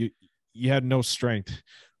you had no strength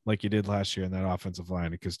like you did last year in that offensive line,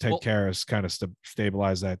 because Ted Karras kind of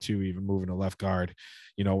stabilized that too, even moving to left guard,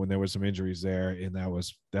 when there was some injuries there, and that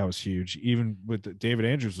was huge. Even with David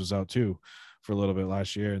Andrews was out too for a little bit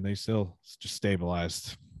last year, and they still just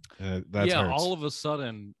stabilized. Hurts. All of a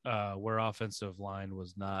sudden, where offensive line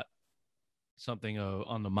was not something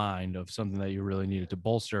on the mind of something that you really needed to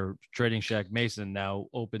bolster, trading Shaq Mason now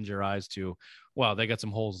opens your eyes to, wow, they got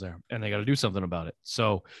some holes there, and they got to do something about it.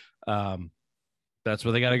 So that's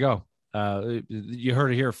where they got to go. You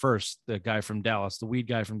heard it here first. The guy from Dallas, the weed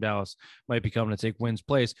guy from Dallas, might be coming to take Wynn's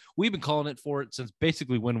place. We've been calling it for it since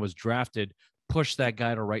basically Wynn was drafted. Push that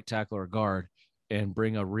guy to right tackle or guard, and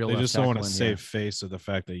bring a real. They just don't want to save face of the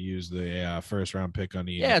fact they used the first round pick on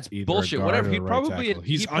it's bullshit. Whatever.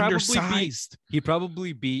 He's undersized. He'd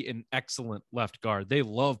probably be an excellent left guard. They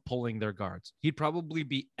love pulling their guards. He'd probably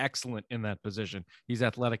be excellent in that position. He's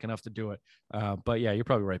athletic enough to do it. But yeah, you're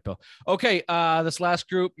probably right, Bill. Okay, this last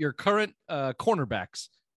group, your current cornerbacks,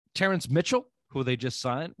 Terrence Mitchell, who they just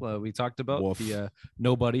signed. Well, we talked about the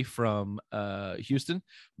nobody from Houston.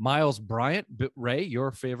 Miles Bryant, Ray,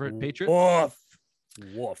 your favorite Patriot.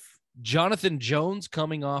 Woof. Jonathan Jones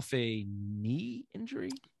coming off a knee injury,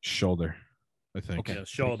 shoulder, I think. Okay,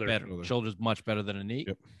 shoulder. Shoulder's much better than a knee.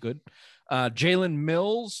 Yep. Good. Jalen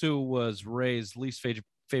Mills, who was Ray's least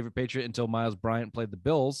favorite Patriot until Miles Bryant played the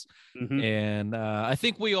Bills, and I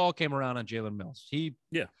think we all came around on Jalen Mills.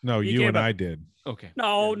 No, you and I did. Okay.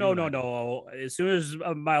 No. As soon as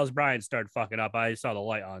Miles Bryant started fucking up, I saw the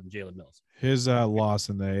light on Jalen Mills. His loss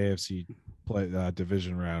in the AFC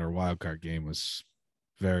division round or wild card game was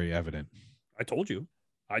very evident. I told you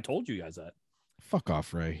guys that. Fuck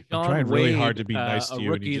off, Ray. I'm John trying really Wade, hard to be nice a to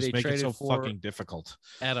you, and you rookie just they make it so traded for fucking difficult.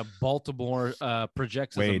 At a Baltimore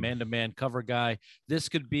projects as a Wade. man-to-man cover guy. This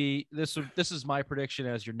could be this is my prediction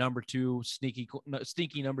as your number 2 sneaky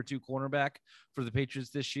number 2 cornerback for the Patriots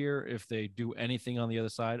this year if they do anything on the other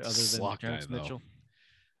side other than Terrence Mitchell.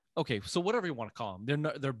 Okay, so whatever you want to call them,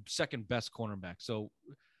 they're second best cornerback. So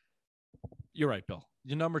you're right, Bill.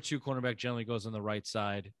 Your number 2 cornerback generally goes on the right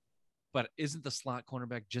side, but isn't the slot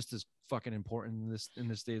cornerback just as fucking important in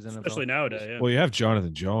this day's NFL? Especially nowadays. Yeah. Well, you have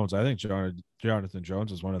Jonathan Jones. I think Jonathan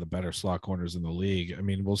Jones is one of the better slot corners in the league. I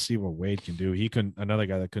mean, we'll see what Wade can do. He couldn't. Another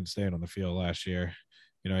guy that couldn't stand on the field last year.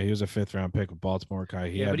 You know, he was a 5th round pick with Baltimore.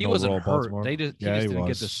 He had but he no wasn't role hurt. Baltimore. He just didn't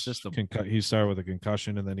get the system. He started with a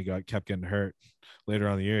concussion, and then he kept getting hurt later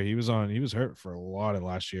on the year. He was hurt for a lot of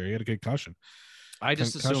last year. He had a concussion. I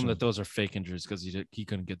just assume that those are fake injuries because he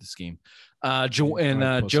couldn't get the scheme.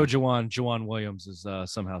 Juwan Williams is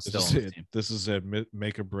somehow still on the team. This is a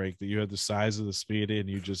make or break. That you had the size of the speed, and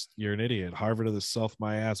you're an idiot. Harvard of the South,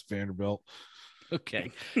 my ass, Vanderbilt.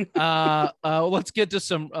 Okay. Let's get to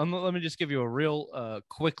some. Let me just give you a real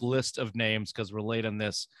quick list of names because we're late on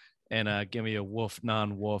this, and give me a woof,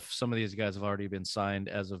 non-woof. Some of these guys have already been signed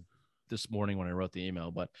as of this morning when I wrote the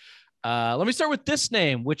email, but. Let me start with this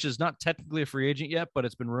name, which is not technically a free agent yet, but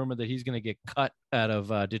it's been rumored that he's going to get cut out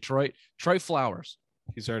of Detroit. Trey Flowers.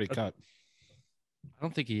 He's already cut. I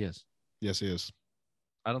don't think he is. Yes, he is.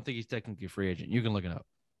 I don't think he's technically a free agent. You can look it up.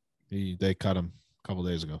 They cut him a couple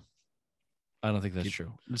days ago. I don't think that's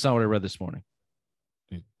true. It's not what I read this morning.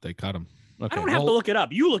 They cut him. Okay, I don't have to look it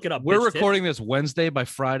up. You look it up. We're recording this Wednesday. By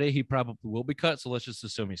Friday, he probably will be cut. So let's just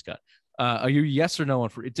assume he's cut. Are you yes or no on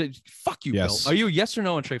free? Fuck you, yes. Bill. Are you yes or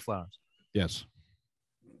no on Trey Flowers? Yes.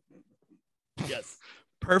 Yes.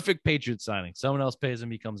 Perfect Patriots signing. Someone else pays him,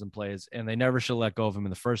 he comes and plays, and they never should let go of him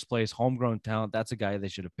in the first place. Homegrown talent. That's a guy they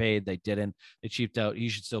should have paid. They didn't. They cheaped out. He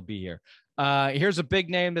should still be here. Here's a big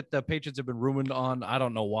name that the Patriots have been rumored on. I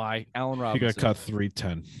don't know why. Allen Robinson. He got cut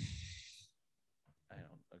 310. I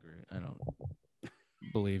don't agree. I don't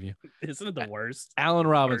believe you. Isn't it the worst? Allen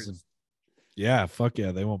Robinson. Yeah, fuck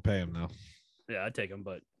yeah. They won't pay him now. Yeah, I'd take him,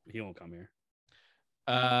 but he won't come here.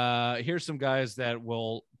 Here's some guys that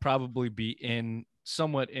will probably be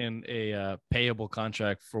somewhat in a payable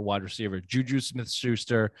contract for wide receiver. Juju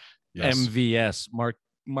Smith-Schuster, yes. MVS,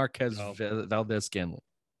 Marquez Valdez-Scantling.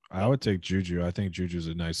 I would take Juju. I think Juju's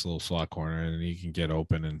a nice little slot corner, and he can get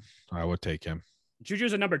open, and I would take him.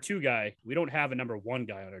 Juju's a number 2 guy. We don't have a number 1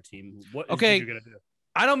 guy on our team. What is Juju going to do?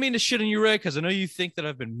 I don't mean to shit on you, Ray, because I know you think that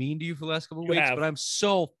I've been mean to you for the last couple of weeks, but I'm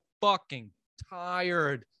so fucking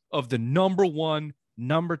tired of the number 1,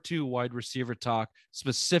 number 2 wide receiver talk,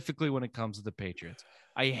 specifically when it comes to the Patriots.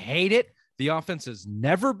 I hate it. The offense has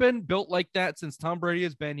never been built like that since Tom Brady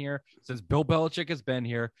has been here, since Bill Belichick has been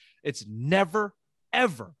here. It's never,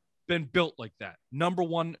 ever been built like that. Number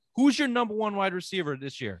 1. Who's your number 1 wide receiver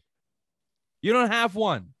this year? You don't have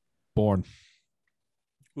one. Bourne.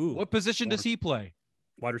 Ooh, what position does he play?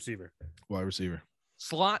 Wide receiver.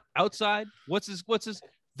 Slot, outside. What's his?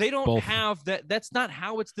 They don't Both. have that. That's not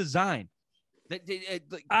how it's designed.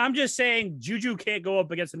 I'm just saying Juju can't go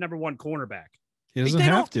up against the number 1 cornerback. He doesn't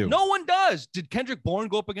have to. No one does. Did Kendrick Bourne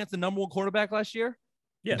go up against the number 1 quarterback last year?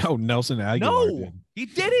 Yeah. No, Nelson Aguilar did. He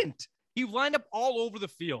didn't. He lined up all over the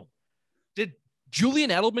field. Did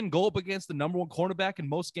Julian Edelman go up against the number 1 cornerback in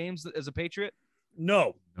most games as a Patriot?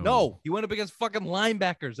 No. He went up against fucking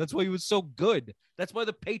linebackers. That's why he was so good. That's why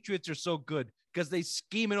the Patriots are so good, because they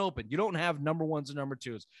scheme it open. You don't have number 1s and number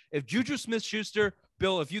 2s. If Juju Smith-Schuster,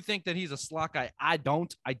 Bill, if you think that he's a slot guy, I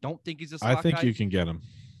don't think he's a slot guy. I think you can get him.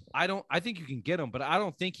 I think you can get him, but I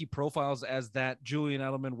don't think he profiles as that Julian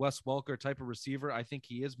Edelman, Wes Welker type of receiver. I think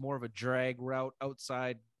he is more of a drag route,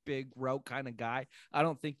 outside, big route kind of guy. I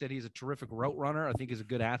don't think that he's a terrific route runner. I think he's a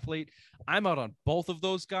good athlete. I'm out on both of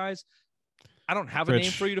those guys. I don't have a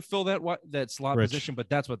name for you to fill that slot position, but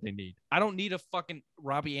that's what they need. I don't need a fucking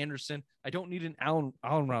Robbie Anderson. I don't need an Allen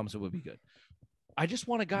Robinson would be good. I just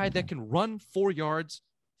want a guy that can run 4 yards,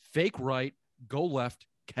 fake right, go left,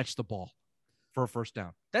 catch the ball for a first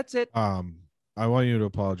down. That's it. I want you to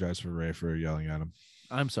apologize for Ray for yelling at him.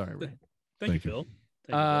 I'm sorry, Ray. Thank you, Bill.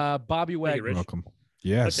 Bobby Wagner. You're welcome.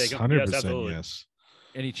 Yes, 100% yes.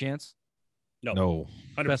 Any chance? No.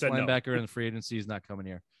 100% Best linebacker in the free agency is not coming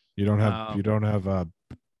here. You don't have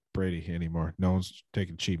Brady anymore. No one's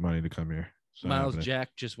taking cheap money to come here. So Miles Jack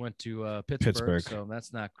just went to Pittsburgh, so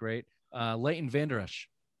that's not great. Leighton Vander Esch.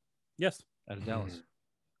 Yes. Out of Dallas.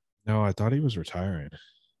 No, I thought he was retiring.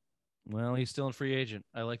 Well, he's still a free agent.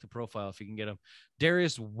 I like the profile if you can get him.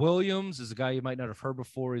 Darius Williams is a guy you might not have heard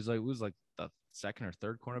before. He was like the 2nd or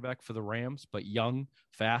 3rd cornerback for the Rams, but young,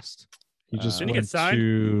 fast. He just Didn't he went get signed?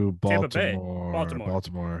 to Tampa Bay. Baltimore.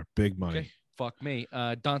 Baltimore. Big money. Okay. Fuck me.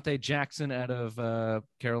 Dante Jackson out of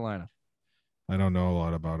Carolina. I don't know a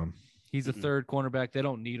lot about him. He's a third cornerback. They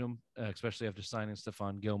don't need him, especially after signing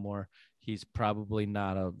Stephon Gilmore. He's probably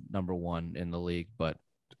not a number one in the league, but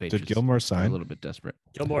the Patriots Did Gilmore are sign? a little bit desperate.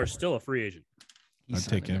 Gilmore is still a free agent. I'd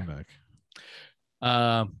take him back.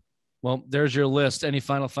 Well, there's your list. Any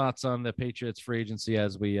final thoughts on the Patriots free agency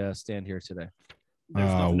as we stand here today? There's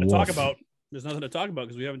nothing to talk about. There's nothing to talk about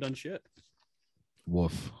because we haven't done shit.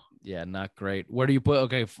 Woof. Yeah, not great. Where do you put?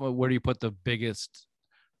 Okay, where do you put the biggest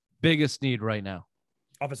need right now?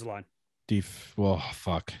 Offensive line. Well,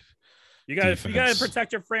 fuck. You got to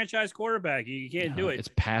protect your franchise quarterback. You can't do it. It's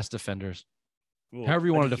pass defenders. Ooh, However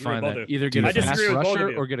you want to define that. Either get a pass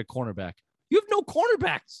rusher or get a cornerback. You have no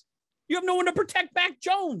cornerbacks. You have no one to protect Mac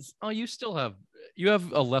Jones. Oh, you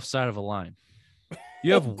have a left side of a line.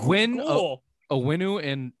 You have Owinu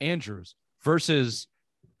and Andrews versus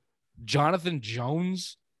Jonathan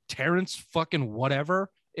Jones, Terrence fucking whatever,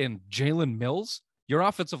 and Jalen Mills. Your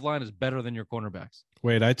offensive line is better than your cornerbacks.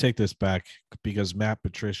 Wait, I take this back because Matt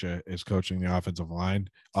Patricia is coaching the offensive line.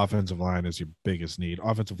 Offensive line is your biggest need.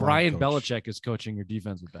 Brian Belichick is coaching your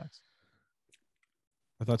defensive backs.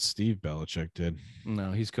 I thought Steve Belichick did.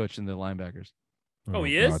 No, he's coaching the linebackers. Oh,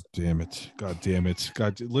 he is? God damn it.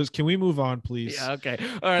 Liz, can we move on, please? Yeah, okay.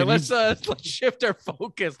 All right, let's shift our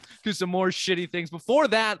focus to some more shitty things. Before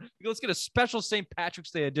that, let's get a special St.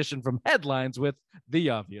 Patrick's Day edition from Headlines with the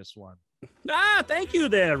obvious one. Thank you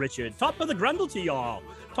there, Richard. Top of the grundle to y'all.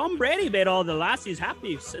 Tom Brady made all the lassies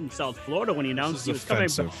happy in South Florida when he announced he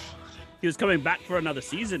was coming back for another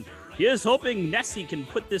season. He is hoping Nessie can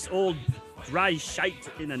put this old dry shite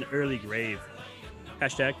in an early grave.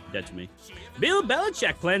 Hashtag dead to me. Bill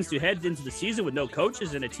Belichick plans to head into the season with no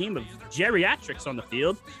coaches and a team of geriatrics on the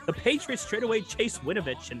field. The Patriots trade away Chase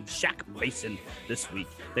Winovich and Shaq Mason this week.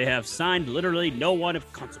 They have signed literally no one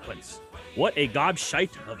of consequence. What a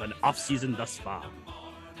gobshite of an offseason thus far.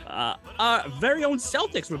 Our very own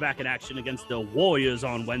Celtics were back in action against the Warriors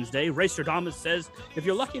on Wednesday. Ray Stradamus says, if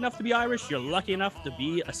you're lucky enough to be Irish, you're lucky enough to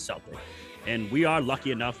be a Celtic. And we are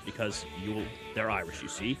lucky enough because they're Irish, you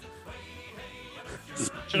see.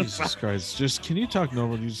 Jesus Christ. Just, can you talk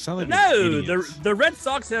normal? You sound like the Red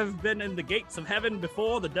Sox have been in the gates of heaven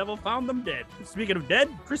before the devil found them dead. Speaking of dead,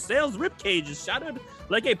 Chris Sale's ribcage is shattered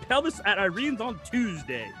like a pelvis at Irene's on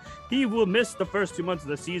Tuesday. He will miss the first 2 months of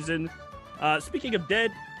the season. Speaking of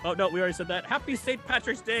dead, oh no, we already said that. Happy St.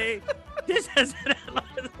 Patrick's Day. This has been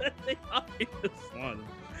the obvious one.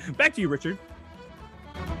 Back to you, Richard.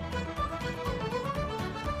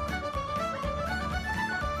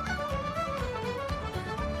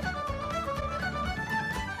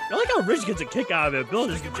 I like how Rich gets a kick out of it. Bill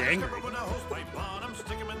just gets angry.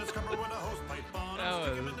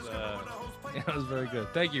 That was very good.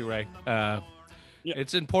 Thank you, Ray.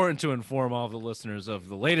 It's important to inform all of the listeners of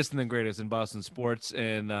the latest and the greatest in Boston sports,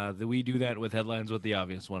 and we do that with Headlines with the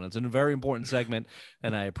obvious one. It's a very important segment,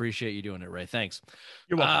 and I appreciate you doing it, Ray. Thanks.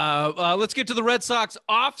 You're welcome. Let's get to the Red Sox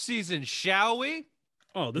offseason, shall we?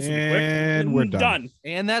 Oh, this will be quick. And we're done.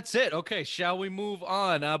 And that's it. Okay, shall we move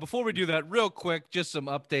on? Before we do that, real quick, just some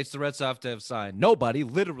updates. The Red Sox have signed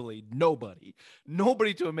literally nobody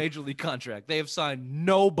to a major league contract. They have signed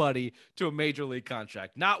nobody to a major league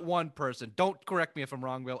contract. Not one person. Don't correct me if I'm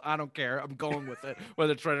wrong, Bill. I don't care. I'm going with it,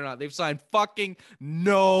 whether it's right or not. They've signed fucking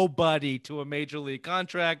nobody to a major league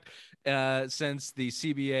contract since the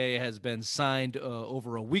CBA has been signed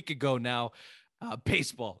over a week ago now.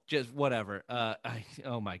 Baseball, just whatever.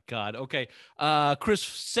 Oh my God. Okay. Chris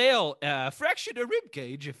Sale fractured a rib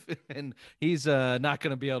cage, and he's not going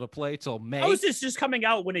to be able to play till May. How is this just coming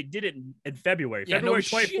out when it did it in February? February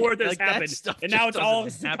 24th this happened, and now it's all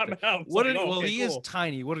coming out. He is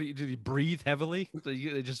tiny. Did he breathe heavily? Did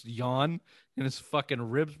he just yawn and his fucking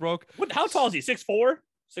ribs broke? How tall is he? 6'4"?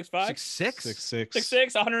 6'5"? 6'6"?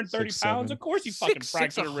 6'6", 130 pounds. Of course you fucking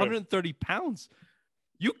fractured a rib. 130 pounds.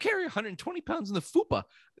 You carry 120 pounds in the FUPA.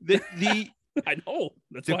 I know.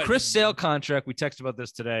 The Chris Sale contract, we texted about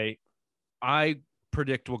this today. I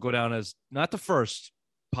predict will go down as not the first.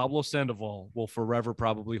 Pablo Sandoval will forever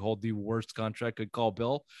probably hold the worst contract. Could call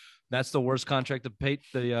Bill. That's the worst contract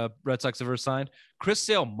the Red Sox ever signed. Chris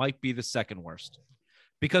Sale might be the second worst.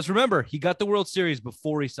 Because remember, he got the World Series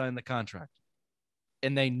before he signed the contract.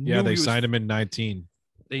 And they knew they signed him in 19.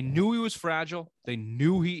 They knew he was fragile. They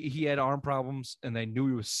knew he had arm problems, and they knew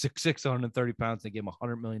he was 6'6", 130 pounds. They gave him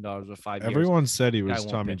 $100 million for 5 years. Everyone said he was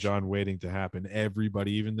Tommy John waiting to happen.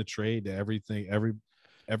 Everybody, even the trade, everything. They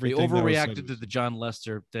overreacted to the John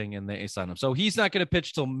Lester thing, and they signed him. So he's not going to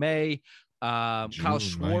pitch till May. Kyle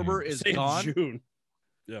Schwarber is gone. June.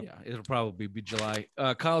 Yeah, it'll probably be July.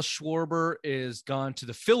 Kyle Schwarber is gone to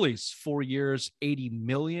the Phillies, 4 years, $80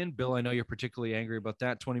 million. Bill, I know you're particularly angry about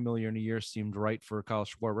that. $20 million a year seemed right for Kyle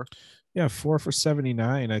Schwarber. Yeah, 4 for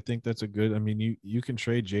 79. I think that's a good. I mean, you can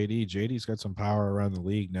trade JD. JD's got some power around the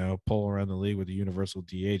league now. Pull around the league with the universal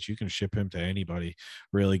DH. You can ship him to anybody.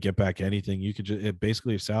 Really get back anything. You could just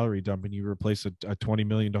basically a salary dump, and you replace a $20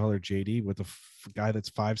 million JD with a guy that's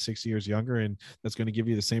 5-6 years younger, and that's going to give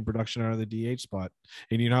you the same production out of the DH spot.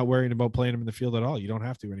 And you're not worrying about playing him in the field at all. You don't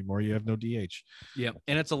have to anymore. You have no DH. Yeah,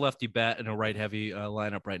 and it's a lefty bat and a right heavy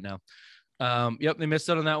lineup right now. Yep, they missed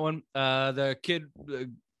out on that one. The kid.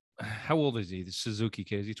 How old is he? The Suzuki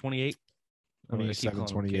kid. Is he 28? 27,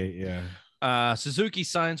 28, yeah. Suzuki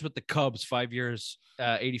signs with the Cubs, 5 years,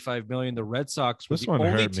 $85 million. The Red Sox were This the one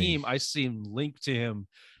only hurt me. team I seen linked to him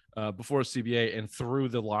before CBA and through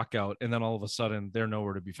the lockout. And then all of a sudden, they're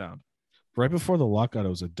nowhere to be found. Right before the lockout, it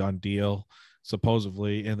was a done deal,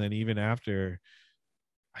 supposedly. And then even after,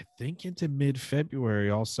 I think into mid-February,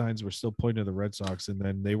 all signs were still pointing to the Red Sox, and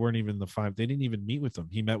then they weren't even they didn't even meet with them.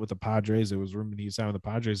 He met with the Padres. It was rumored he signed with the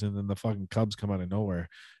Padres, and then the fucking Cubs come out of nowhere.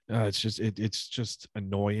 It's just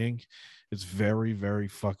annoying. It's very, very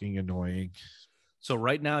fucking annoying. So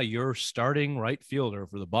right now, your starting right fielder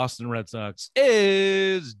for the Boston Red Sox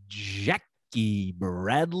is Jackie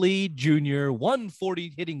Bradley Jr.,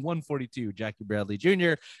 140, hitting 142, Jackie Bradley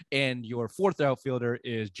Jr. And your fourth outfielder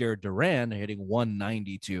is Jared Duran, hitting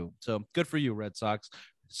 192. So good for you, Red Sox.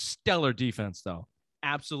 Stellar defense, though.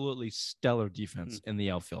 Absolutely stellar defense in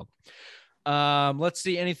the outfield. Let's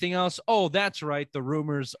see, anything else? Oh, that's right. The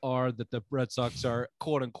rumors are that the Red Sox are,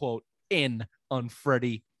 quote unquote, in on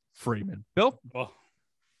Freddie Freeman. Bill?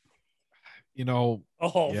 You know,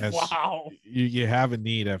 yes, wow. You have a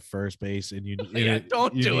need at first base, and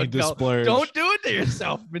don't do it. Don't do it to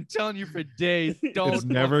yourself. I've been telling you for days. It's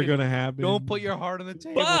never gonna happen. Don't put your heart on the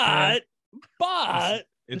table. But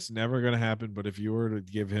it's never gonna happen. But if you were to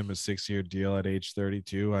give him a 6-year deal at age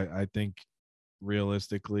 32, I think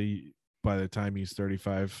realistically, by the time he's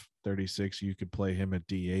 35, 36, you could play him at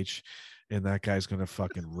DH. And that guy's gonna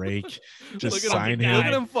fucking rake. Just sign him. Look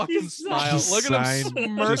at him fucking smile. Look at him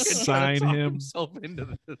smirk and sign him. Himself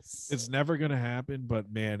into this. It's never gonna happen, but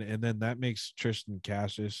man, and then that makes Tristan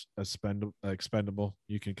Cassis expendable.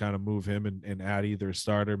 You can kind of move him and add either a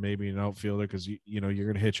starter, maybe an outfielder, because you know you're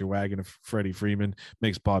gonna hit your wagon if Freddie Freeman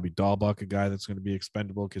makes Bobby Dahlbuck a guy that's gonna be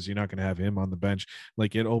expendable because you're not gonna have him on the bench.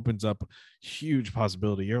 Like it opens up huge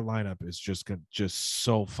possibility. Your lineup is just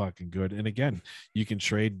so fucking good. And again, you can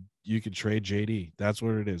trade JD. That's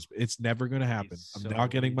what it is. It's never going to happen. I'm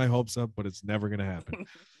not getting my hopes up, but it's never going to happen.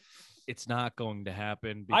 It's not going to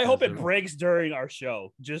happen. I hope it breaks during our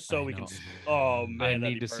show, just so we can. Oh man, I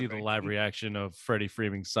need to see the live reaction of Freddie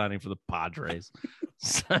Freeman signing for the Padres,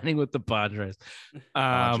 signing with the Padres.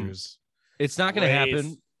 It's not going to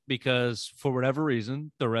happen because for whatever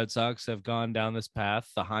reason, the Red Sox have gone down this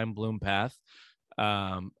path, the Heim Bloom path.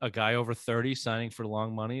 A guy over 30 signing for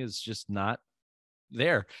long money is just not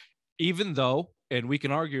there. Even though, and we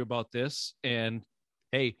can argue about this, and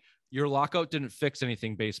hey, your lockout didn't fix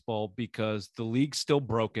anything, baseball, because the league's still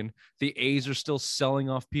broken. The A's are still selling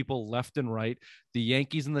off people left and right. The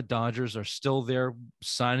Yankees and the Dodgers are still there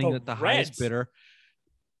signing at the highest bidder,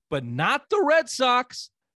 but not the Red Sox,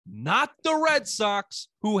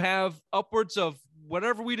 who have upwards of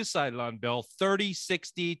whatever we decided on, Bill, 30,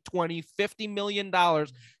 60, 20, $50 million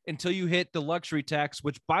until you hit the luxury tax,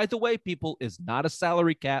 which, by the way, people, is not a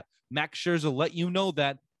salary cap. Max Scherzer let you know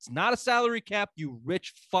that. It's not a salary cap, you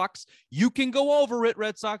rich fucks. You can go over it,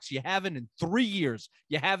 Red Sox. You haven't in 3 years.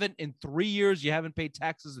 You haven't paid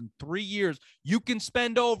taxes in 3 years. You can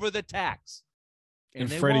spend over the tax. And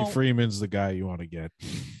Freddie Freeman's the guy you want to get.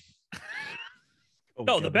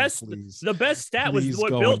 No, the best stat was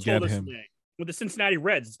what Bill told us today. With the Cincinnati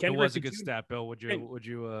Reds. It was a good stat, Bill. Would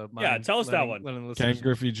you mind tell us that one. Ken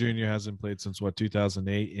Griffey Jr. hasn't played since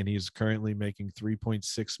 2008, and he's currently making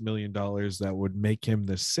 $3.6 million. That would make him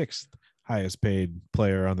the 6th highest paid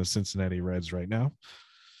player on the Cincinnati Reds right now.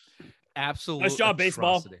 Absolutely. Nice job,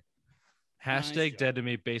 baseball. Hashtag dead to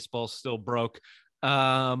me. Baseball still broke.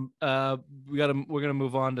 We're gonna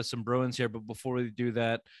move on to some Bruins here, but before we do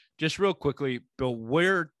that, just real quickly, Bill,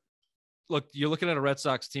 you're looking at a Red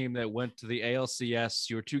Sox team that went to the ALCS.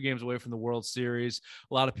 You were 2 games away from the World Series.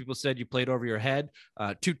 A lot of people said you played over your head.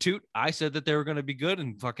 Toot. I said that they were going to be good,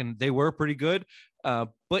 and fucking they were pretty good.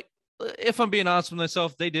 But if I'm being honest with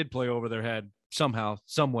myself, they did play over their head somehow,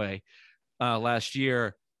 some way last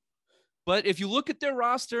year. But if you look at their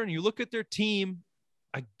roster and you look at their team,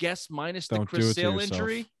 I guess minus the Chris Sale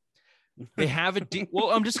injury, They have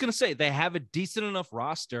well, I'm just gonna say they have a decent enough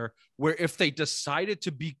roster where if they decided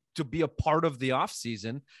to be a part of the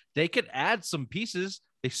offseason, they could add some pieces.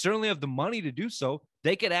 They certainly have the money to do so.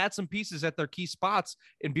 They could add some pieces at their key spots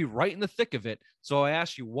and be right in the thick of it. So I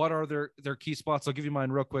ask you, what are their key spots? I'll give you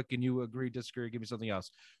mine real quick, and you agree, disagree, give me something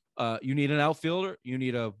else. You need an outfielder. You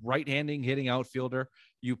need a right-handing hitting outfielder.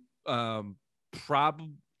 You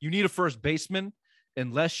need a first baseman.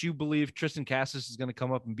 Unless you believe Tristan Cassis is going to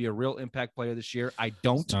come up and be a real impact player this year. I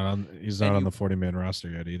don't. He's not on the 40-man roster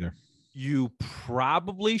yet either. You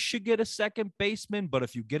probably should get a second baseman, but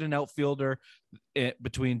if you get an outfielder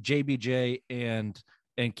between JBJ and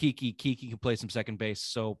Kiki can play some second base.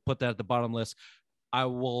 So put that at the bottom list. I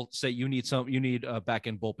will say you need back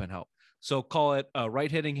end bullpen help. So call it a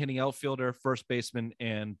right hitting outfielder, first baseman,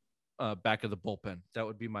 and back of the bullpen. That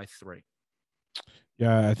would be my 3.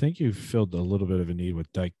 Yeah, I think you filled a little bit of a need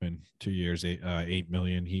with Dykeman. 2 years, $8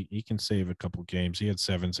 million. He can save a couple games. He had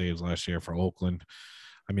 7 saves last year for Oakland.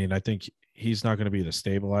 I mean, I think he's not going to be the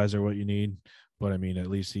stabilizer what you need, but I mean, at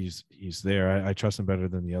least he's there. I trust him better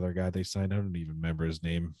than the other guy they signed. I don't even remember his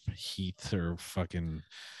name, Heath or fucking.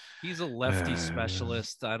 He's a lefty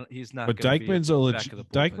specialist. He's not. But Dykeman's a legit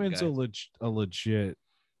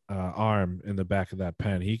arm in the back of that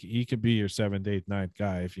pen. He could be your 7th, 8th, 9th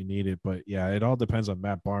guy if you need it. But yeah, it all depends on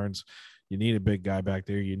Matt Barnes. You need a big guy back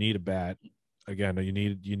there. You need a bat. Again, you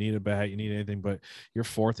need a bat. You need anything, but you're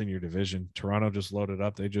 4th in your division. Toronto just loaded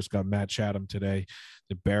up. They just got Matt Chatham today.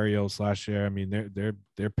 The Barrios last year. I mean,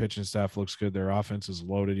 their pitching staff looks good. Their offense is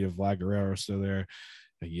loaded. You have Vlad Guerrero still there.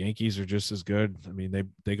 The Yankees are just as good. I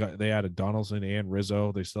mean, they added Donaldson and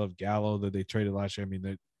Rizzo. They still have Gallo that they traded last year. I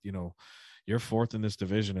mean, you're 4th in this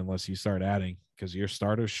division unless you start adding, because your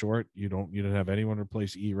starter's short. You don't have anyone to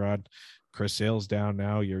replace Erod. Chris Sale's down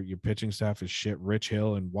now. Your pitching staff is shit. Rich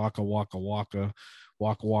Hill and Waka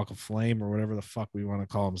Flame, or whatever the fuck we want to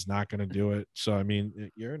call him, is not going to do it. So I mean,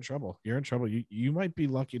 you're in trouble. You might be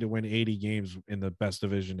lucky to win 80 games in the best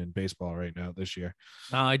division in baseball right now this year.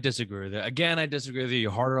 No, I disagree with that. Again, I disagree with you.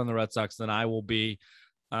 You're harder on the Red Sox than I will be.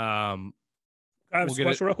 I have a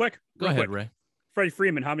question real quick. Go ahead, Ray. Freddie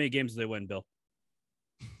Freeman, how many games do they win, Bill?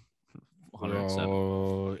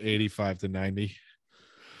 107. 85 to 90.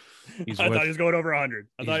 I thought he was going over 100.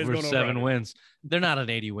 I thought he was going over 7 wins. They're not an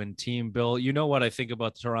 80-win team, Bill. You know what I think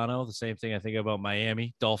about Toronto? The same thing I think about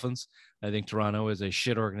Miami Dolphins. I think Toronto is a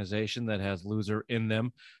shit organization that has loser in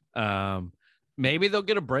them. Maybe they'll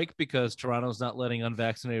get a break because Toronto's not letting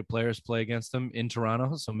unvaccinated players play against them in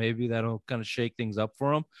Toronto. So maybe that'll kind of shake things up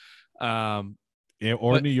for them.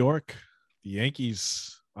 New York, the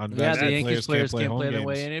Yankees. The Yankees players can't play their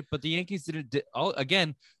way in it. But the Yankees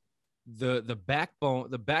again. The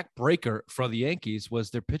backbreaker for the Yankees was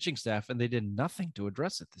their pitching staff, and they did nothing to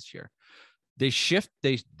address it this year. They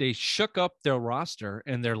shook up their roster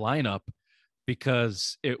and their lineup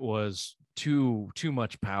because it was too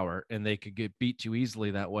much power and they could get beat too easily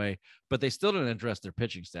that way, but they still didn't address their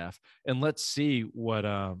pitching staff. And let's see what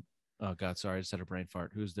oh God, sorry, I just had a brain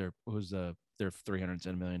fart. Who's their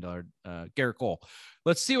 $310 million Garrett Cole.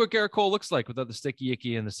 Let's see what Garrett Cole looks like without the sticky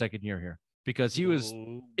icky in the second year here, because he was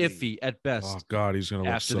iffy at best. Oh God, he's gonna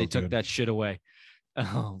look after so they took good. that shit away.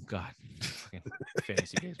 Oh God,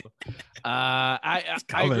 fantasy baseball. I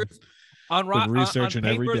agree. On researching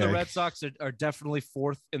paper, every day. the Red Sox are definitely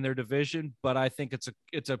 4th in their division, but I think it's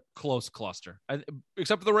a close cluster.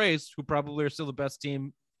 Except for the Rays, who probably are still the best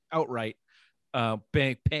team outright,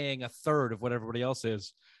 paying a third of what everybody else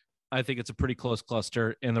is. I think it's a pretty close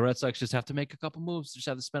cluster, and the Red Sox just have to make a couple moves. Just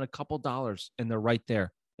have to spend a couple dollars, and they're right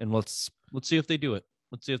there. And let's see if they do it.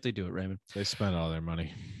 Let's see if they do it, Raymond. They spent all their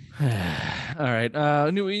money. All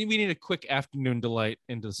right. We need a quick afternoon delight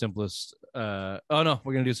into the simplest. Oh no,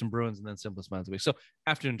 we're gonna do some Bruins and then simplest minds of the week. So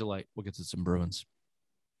afternoon delight, we'll get to some Bruins.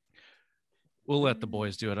 We'll let the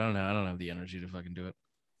boys do it. I don't know. I don't have the energy to fucking do it.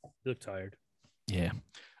 Look tired. Yeah.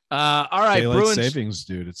 All right. Daylight Bruins savings,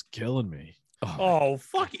 dude. It's killing me. Oh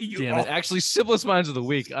fuck you! Damn it. Actually, simplest minds of the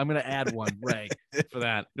week. I'm gonna add one, Ray, for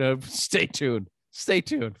that. Stay tuned. Stay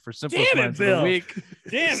tuned for simplest minds of the week.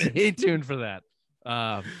 Damn it! Stay tuned for that.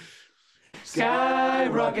 Sky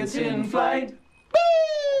rockets in flight.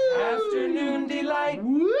 Woo! Afternoon delight.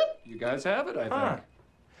 Whoop. You guys have it, I think.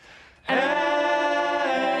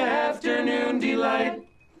 Afternoon delight.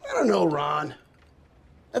 I don't know, Ron.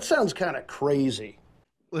 That sounds kind of crazy.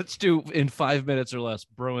 Let's do in 5 minutes or less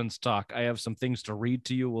Bruins talk. I have some things to read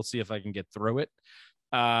to you. We'll see if I can get through it.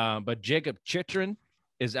 But Jacob Chychrun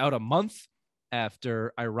is out a month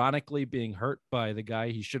after ironically being hurt by the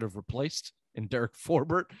guy he should have replaced in Derek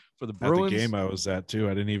Forbort for the Bruins. At the game I was at too.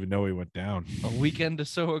 I didn't even know he went down a weekend or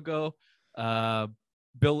so ago.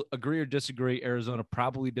 Bill, agree or disagree? Arizona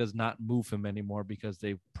probably does not move him anymore because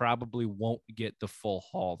they probably won't get the full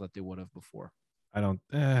haul that they would have before. I don't.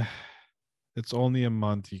 It's only a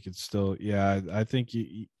month. You could still. Yeah, I think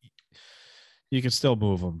you can still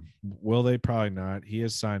move him. Will they? Probably not. He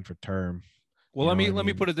is signed for term. Well, let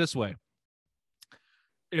me put it this way.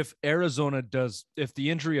 If the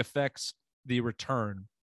injury affects the return,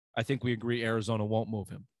 I think we agree Arizona won't move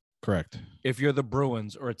him. Correct. If you're the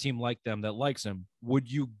Bruins or a team like them that likes him,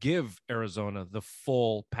 would you give Arizona the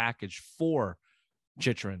full package for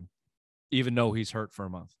Chychrun, even though he's hurt for a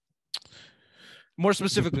month? More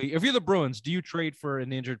specifically, if you're the Bruins, do you trade for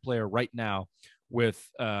an injured player right now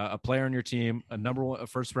with a player on your team, a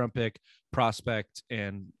first-round pick, prospect,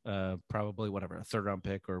 and probably a third-round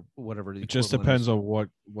pick or whatever? It just depends on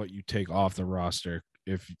what you take off the roster.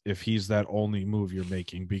 If he's that only move you're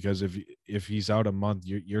making, because if he's out a month,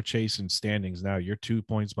 you're chasing standings now. You're 2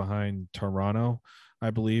 points behind Toronto, I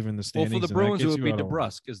believe, in the standings. Well, for the Bruins, it would be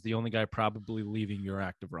DeBrusk is the only guy probably leaving your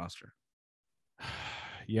active roster.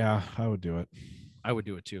 Yeah, I would do it. I would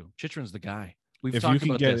do it too. Chychrun's the guy. If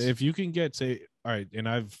you can get, say, all right, and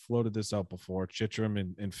I've floated this out before,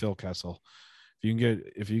 Chychrun and Phil Kessel.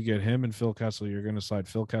 If you get him and Phil Kessel, you're going to slide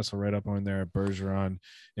Phil Kessel right up on there, Bergeron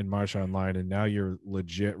and Marchand line, and now you're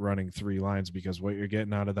legit running 3 lines, because what you're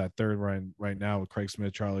getting out of that third line right now with Craig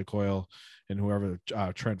Smith, Charlie Coyle, and whoever,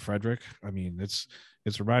 Trent Frederick. I mean, it's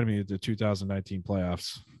reminding me of the 2019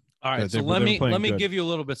 playoffs. All right, so let me give you a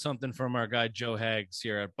little bit something from our guy Joe Haggs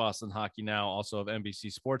here at Boston Hockey Now, also of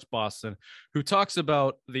NBC Sports Boston, who talks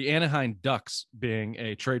about the Anaheim Ducks being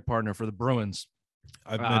a trade partner for the Bruins.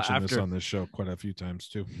 I've mentioned this on this show quite a few times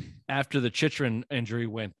too. After the Chychrun injury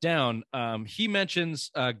went down, he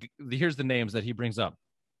mentions here's the names that he brings up: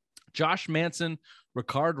 Josh Manson,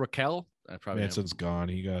 Ricard Raquel. Manson's gone.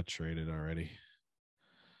 He got traded already.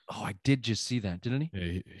 Oh, I did just see that, didn't he?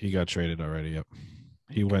 Yeah, he got traded already. Yep.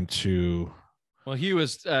 He went to. Well, he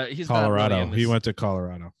was. He's Colorado. Not really he went to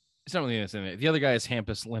Colorado. He's not really in this. The other guy is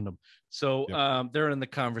Hampus Lindholm. So they're in the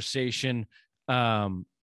conversation. Raquel?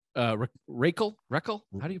 How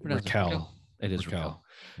do you pronounce it? Raquel. It is Raquel.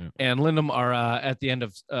 Yeah. And Lindholm are at the end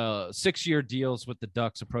of 6-year deals with the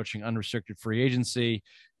Ducks, approaching unrestricted free agency,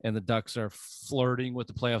 and the Ducks are flirting with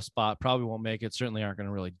the playoff spot. Probably won't make it. Certainly aren't going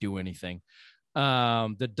to really do anything.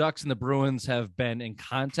 The Ducks and the Bruins have been in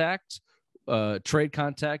trade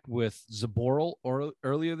contact with Zaboral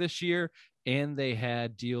earlier this year, and they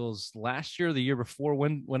had deals last year, the year before,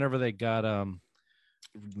 whenever they got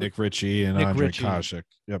Nick Ritchie and Andre Koshik.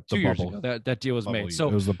 Yep, the 2 bubble. years ago, that deal was made. Year. So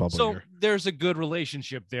it was the bubble year. There's a good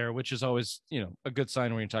relationship there, which is always, a good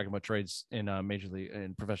sign when you're talking about trades in Major League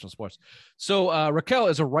and professional sports. So Raquel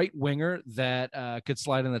is a right winger that could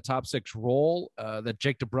slide in the top 6 role that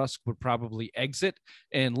Jake DeBrusk would probably exit,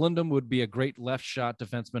 and Lindholm would be a great left shot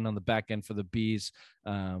defenseman on the back end for the Bees,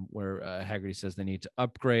 where Haggerty says they need to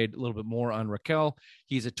upgrade a little bit more on Raquel.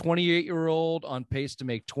 He's a 28-year-old on pace to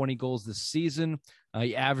make 20 goals this season.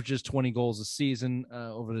 He averages 20 goals a season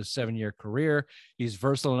over the 7-year career. He's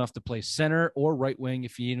versatile enough to play center or right wing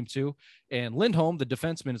if you need him to. And Lindholm, the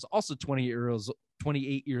defenseman, is also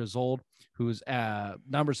 28 years old, whose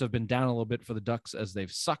numbers have been down a little bit for the Ducks as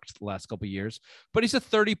they've sucked the last couple of years. But he's a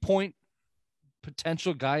 30-point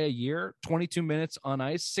potential guy a year, 22 minutes on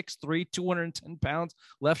ice, 6'3", 210 pounds,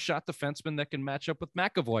 left shot defenseman that can match up with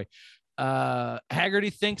McAvoy.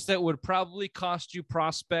 Haggerty thinks that would probably cost you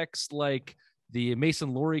prospects like the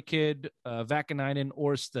Mason Lurie kid, Vakanainen,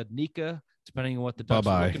 or Studnicka, depending on what the Ducks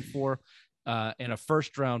are looking for, and a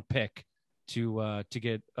first-round pick to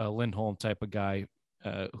get a Lindholm type of guy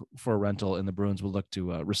for a rental, and the Bruins will look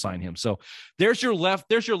to resign him. So there's your left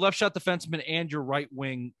shot defenseman and your right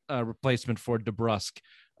wing replacement for DeBrusk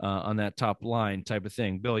on that top line type of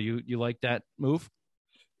thing. Bill, you like that move?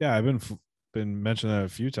 Yeah, I've been mentioning that a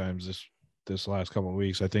few times this last couple of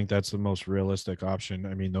weeks. I think that's the most realistic option.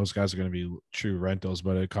 I mean, those guys are going to be true rentals,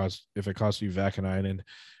 but if it costs you Vakanainen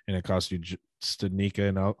and it costs you Studnicka,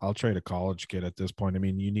 and I'll trade a college kid at this point. I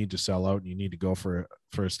mean, you need to sell out and you need to go for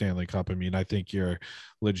a Stanley Cup. I mean, I think you're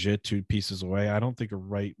legit 2 pieces away. I don't think a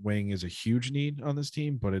right wing is a huge need on this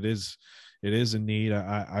team, but it is a need.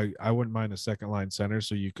 I wouldn't mind a second line center,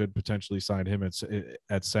 so you could potentially sign him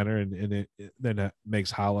at center, and then that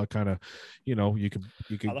makes Hala kind of, you could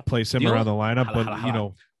place him around the lineup, but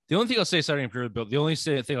The only thing I'll say, starting period, Bill, the only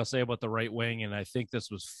thing I'll say about the right wing, and I think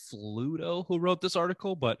this was Fluto who wrote this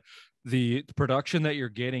article, but the production that you're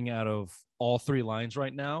getting out of all 3 lines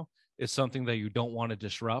right now is something that you don't want to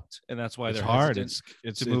disrupt, and that's why it's they're hard. It's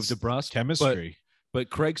to move DeBrusk. Chemistry. But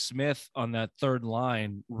Craig Smith on that third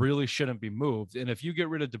line really shouldn't be moved. And if you get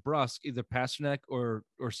rid of DeBrusque, either Pasternak or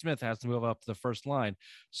Smith has to move up to the first line.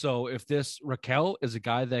 So if this Raquel is a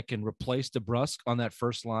guy that can replace DeBrusque on that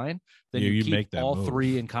first line, then you keep make that all move.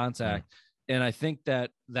 three in contact. Yeah. And I think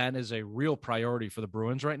that is a real priority for the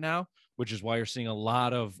Bruins right now, which is why you're seeing a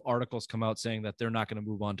lot of articles come out saying that they're not going to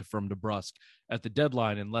move on from DeBrusque at the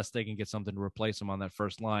deadline unless they can get something to replace him on that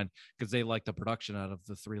first line, because they like the production out of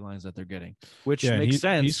the three lines that they're getting, which makes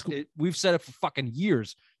sense. We've said it for fucking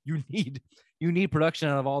years. You need production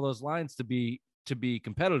out of all those lines to be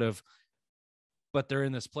competitive, but they're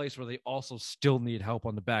in this place where they also still need help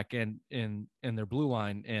on the back end in their blue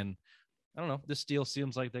line. And I don't know, this deal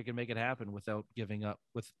seems like they can make it happen without giving up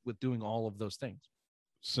with doing all of those things.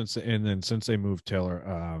 Since they moved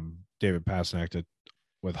David Pasternak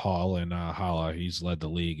with Hall and Hala, he's led the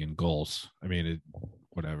league in goals. I mean,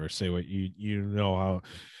 whatever. Say what you know how,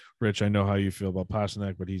 Rich. I know how you feel about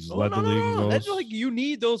Pasternak, but he's led the league in goals. That's like, you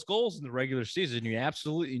need those goals in the regular season. You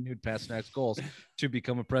absolutely need Pasternak's goals to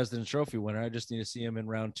become a President's Trophy winner. I just need to see him in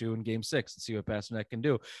round 2 in Game 6 and see what Pasternak can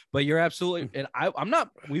do. But you're absolutely, and I'm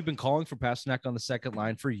not. We've been calling for Pasternak on the second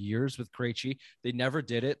line for years with Krejci. They never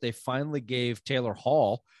did it. They finally gave Taylor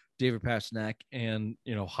Hall David Pasternak, and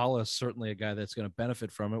Hala is certainly a guy that's going to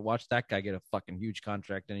benefit from it. Watch that guy get a fucking huge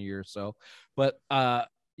contract in a year or so. But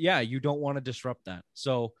you don't want to disrupt that.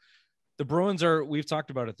 So the Bruins we've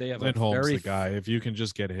talked about it. They have Lindholm's the guy. If you can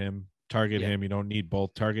just get him, target him. You don't need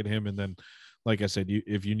both. Target him, and then, like I said,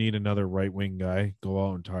 if you need another right wing guy, go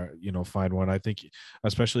out and find one. I think,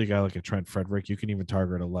 especially a guy like a Trent Frederick, you can even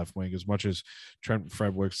target a left wing. As much as Trent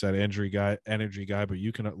Frederick's that energy guy, but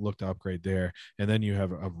you can look to upgrade there, and then you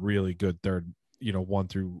have a really good third.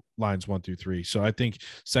 Lines 1 through 3. So I think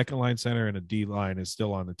second line center and a D line is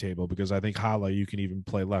still on the table, because I think Hala, you can even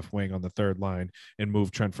play left wing on the third line and move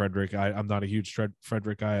Trent Frederick. I'm not a huge Trent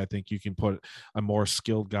Frederick guy. I think you can put a more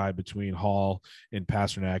skilled guy between Hall and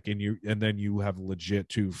Pasternak, and then you have legit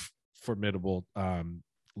two formidable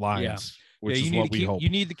lines. Which is what we hope. You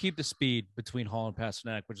need to keep the speed between Hall and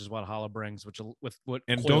Pasternak, which is what Hala brings.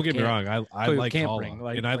 And don't get me wrong, I like Halla,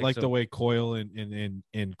 and I like the way Coyle and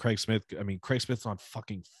Craig Smith. I mean, Craig Smith's on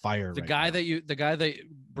fucking fire. The guy that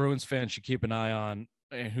Bruins fans should keep an eye on,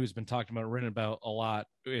 and who's been talked about, written about a lot,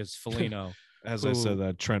 is Foligno. As I said,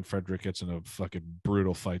 that Trent Frederick gets in a fucking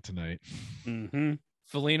brutal fight tonight. Mm-hmm.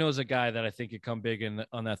 Foligno is a guy that I think could come big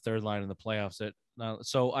on that third line in the playoffs.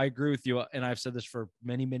 So I agree with you, and I've said this for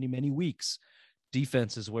many, many, many weeks.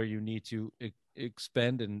 Defense is where you need to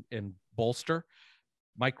expend and bolster.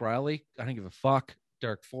 Mike Riley, I don't give a fuck.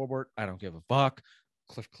 Derek Forbort, I don't give a fuck.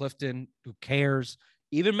 Cliff Clifton, who cares?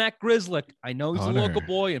 Even Matt Grzelcyk, I know he's a local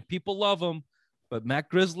boy and people love him, but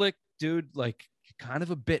Matt Grzelcyk, dude, like, you're kind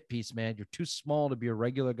of a bit piece, man. You're too small to be a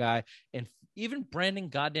regular guy. And even Brandon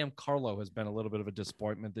goddamn Carlo has been a little bit of a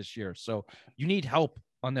disappointment this year. So you need help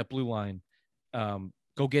on that blue line.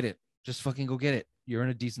 Go get it. Just fucking go get it. You're in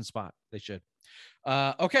a decent spot. They should.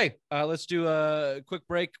 Okay. Let's do a quick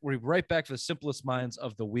break. We'll be right back for the simplest minds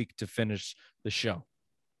of the week to finish the show.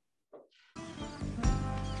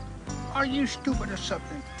 Are you stupid or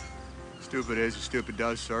something? Stupid is, stupid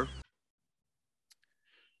does, sir.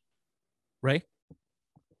 Ray,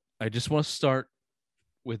 I just want to start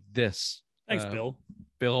with this. Thanks, Bill.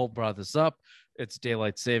 Bill brought this up. It's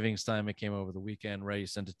daylight savings time. It came over the weekend. Ray, you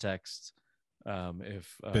sent a text.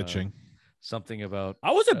 Bitching. Something about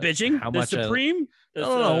I wasn't bitching. How the much Supreme?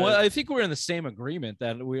 No. Well, I think we're in the same agreement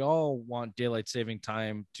that we all want daylight saving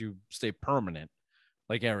time to stay permanent,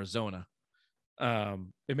 like Arizona.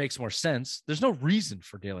 It makes more sense. There's no reason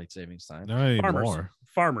for daylight savings time. Not anymore.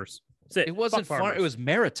 Farmers. It wasn't far. It was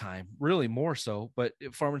maritime, really more so. But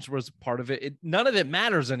farmers was part of it. None of it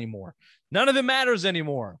matters anymore.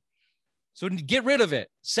 So get rid of it.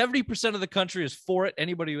 70% of the country is for it.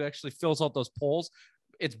 Anybody who actually fills out those polls,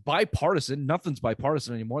 it's bipartisan. Nothing's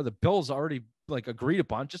bipartisan anymore. The bill's already agreed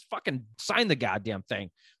upon. Just fucking sign the goddamn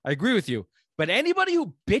thing. I agree with you. But anybody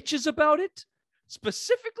who bitches about it,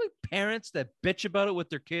 specifically parents that bitch about it with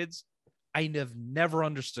their kids, I have never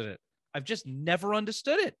understood it. I've just never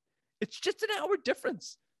understood it. It's just an hour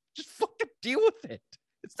difference. Just fucking deal with it.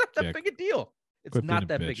 It's not that big a deal. It's not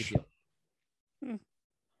that big a deal.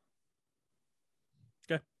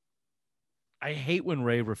 Okay. I hate when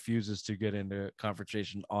Ray refuses to get into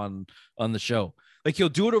confrontation on the show. Like, he'll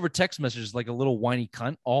do it over text messages like a little whiny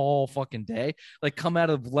cunt all fucking day. Like, come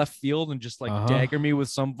out of left field and just dagger me with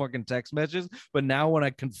some fucking text messages. But now when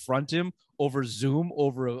I confront him over Zoom,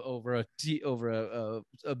 over a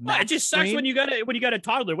it just sucks when you got a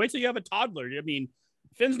toddler. Wait till you have a toddler. I mean,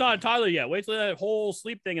 Finn's not a toddler yet. Wait till that whole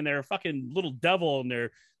sleep thing and their fucking little devil and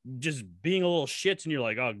their just being a little shits, and you're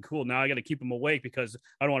like, oh, cool. Now I got to keep them awake because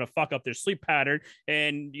I don't want to fuck up their sleep pattern.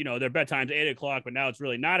 And, you know, their bedtime's 8 o'clock, but now it's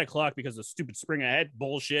really 9 o'clock because of stupid spring ahead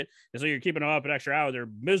bullshit. And so you're keeping them up an extra hour. They're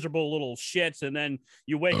miserable little shits. And then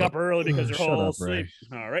you wake up early because they're Shut all up, Ray. asleep.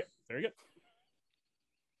 All right. Very good.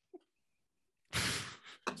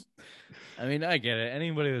 I mean, I get it.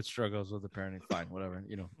 Anybody that struggles with the parenting, fine, whatever.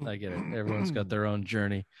 You know, I get it. Everyone's got their own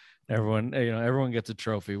journey. Everyone gets a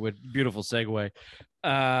trophy. With beautiful segue.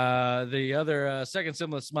 The other second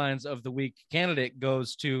simplest minds of the week candidate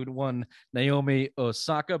goes to one Naomi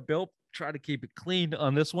Osaka. Bill, try to keep it clean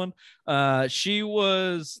on this one. She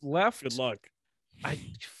was left. Good luck.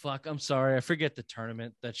 I'm sorry. I forget the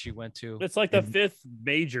tournament that she went to. It's like the fifth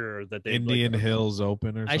major that they Indian Hills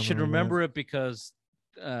Open or something. I should remember it because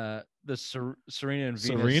the Serena and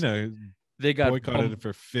Venus. Serena, they got boycotted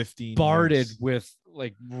for 15 bombarded years. with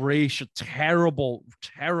like terrible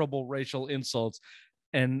racial insults,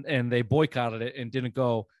 and they boycotted it and didn't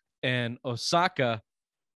go. And Osaka,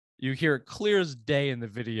 you hear it clear as day in the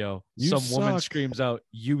video. Woman screams out,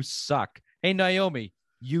 "You suck!" Hey Naomi,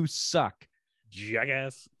 you suck,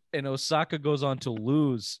 jackass. And Osaka goes on to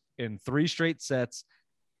lose in 3 straight sets.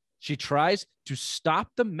 She tries to stop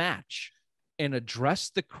the match and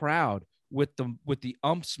address the crowd with the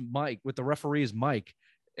ump's mic, with the referee's mic,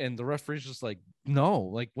 and the referee's just like, no,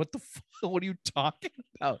 like what the what are you talking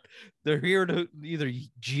about? They're here to either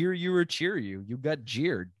jeer you or cheer you. You got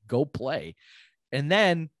jeered, go play. And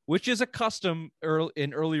then, which is a custom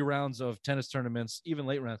in early rounds of tennis tournaments, even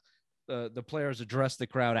late rounds, the players address the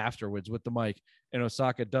crowd afterwards with the mic, and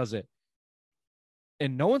Osaka does it.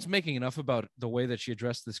 And no one's making enough about the way that she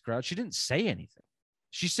addressed this crowd. She didn't say anything.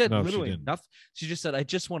 She said literally nothing. She just said, "I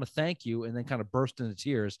just want to thank you," and then kind of burst into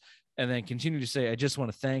tears, and then continued to say, "I just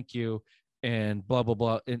want to thank you," and blah blah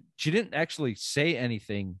blah. And she didn't actually say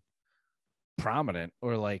anything prominent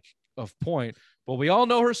or like of point. But we all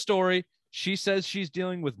know her story. She says she's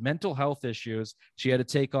dealing with mental health issues. She had to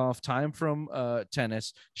take off time from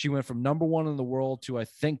tennis. She went from number 1 in the world to, I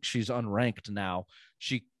think she's unranked now.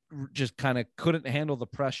 She just kind of couldn't handle the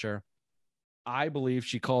pressure. I believe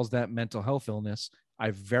she calls that mental health illness. I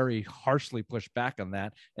very harshly pushed back on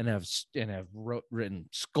that and have written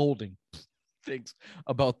scolding things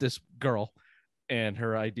about this girl and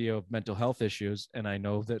her idea of mental health issues. And I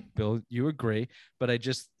know that, Bill, you agree, but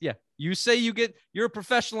you say you're a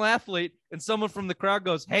professional athlete and someone from the crowd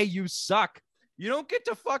goes, "Hey, you suck." You don't get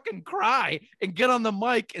to fucking cry and get on the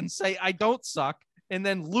mic and say, "I don't suck," and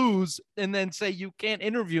then lose and then say, "You can't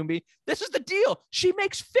interview me." This is the deal. She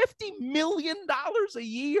makes $50 million a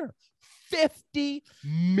year. $50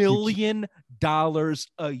 million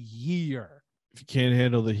a year. If you can't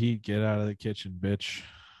handle the heat, get out of the kitchen, bitch.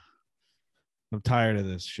 I'm tired of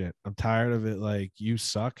this shit. I'm tired of it. Like, you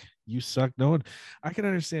suck. You suck. No one, I can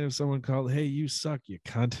understand if someone called, "Hey, you suck, you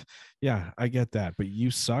cunt." Yeah, I get that. But you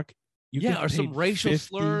suck. Or some racial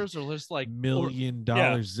slurs, or just like $50 million.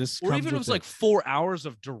 This or even it was like 4 hours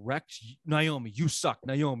of direct Naomi, you suck,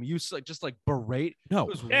 Naomi, you suck, just like berate. No,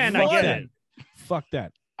 and I get it. Fuck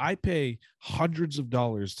that. I pay hundreds of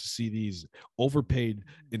dollars to see these overpaid,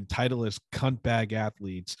 entitled cuntbag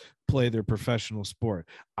athletes play their professional sport.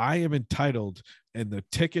 I am entitled in the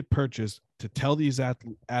ticket purchase to tell these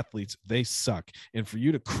athletes they suck. And for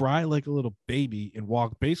you to cry like a little baby and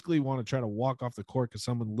basically want to try to walk off the court because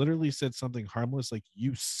someone literally said something harmless like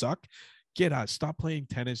 "you suck." Get out. Stop playing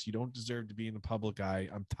tennis. You don't deserve to be in the public eye.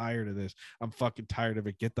 I'm tired of this. I'm fucking tired of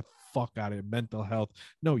it. Get the fuck out of it. Mental health.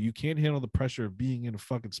 No, you can't handle the pressure of being in a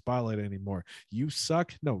fucking spotlight anymore. You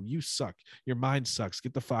suck. No, you suck. Your mind sucks.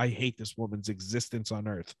 Get the I hate this woman's existence on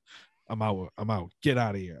earth. I'm out. Get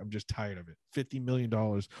out of here. I'm just tired of it. $50 million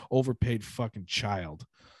overpaid fucking child.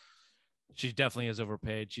 She definitely is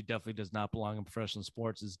overpaid. She definitely does not belong in professional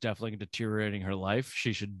sports. It's definitely deteriorating her life.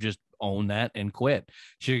 She should just own that and quit.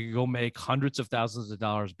 She could go make hundreds of thousands of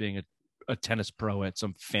dollars being a tennis pro at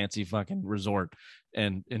some fancy fucking resort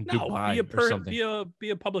in Dubai or something. Be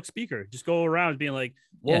a public speaker. Just go around being like,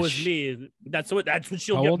 "Woe is me." That's what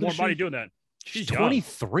she'll get more money doing that. She's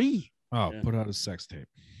 23. Oh, put out a sex tape.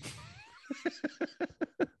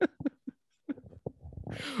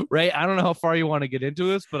 Ray, I don't know how far you want to get into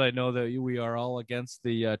this, but I know that we are all against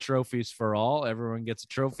the trophies for all. Everyone gets a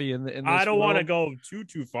trophy in this I don't want to world. go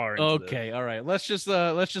too far into Okay, this. all right. Let's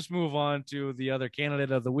just move on to the other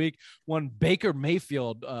candidate of the week. One Baker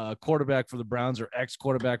Mayfield, quarterback for the Browns, or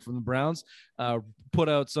ex-quarterback from the Browns, put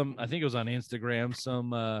out some, I think it was on Instagram,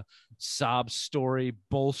 some sob story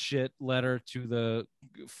bullshit letter to the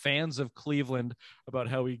fans of Cleveland about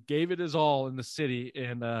how he gave it his all in the city,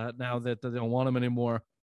 and now that they don't want him anymore.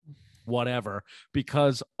 whatever,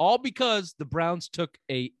 because the Browns took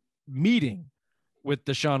a meeting with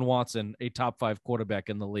Deshaun Watson, a top 5 quarterback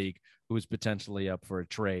in the league, who is potentially up for a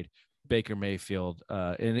trade. Baker Mayfield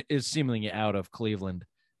and is seemingly out of Cleveland.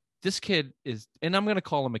 This kid is, and I'm going to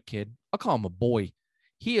call him a kid. I'll call him a boy.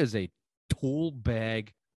 He is a tool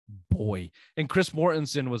bag boy. And Chris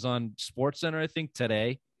Mortensen was on SportsCenter, I think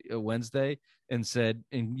today, Wednesday, and said,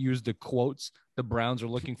 and used the quotes, the Browns are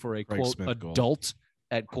looking for a quote adult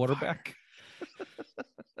at quarterback.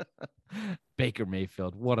 Baker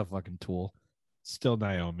Mayfield, what a fucking tool. Still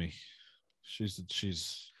Naomi.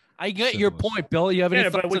 She's I get your point, Bill. You have any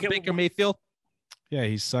thoughts on Baker Mayfield? Yeah,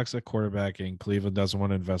 he sucks at quarterbacking. Cleveland doesn't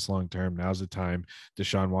want to invest long term. Now's the time.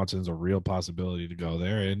 Deshaun Watson's a real possibility to go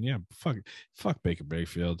there. And yeah, fuck Baker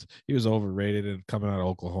Mayfield. He was overrated, and coming out of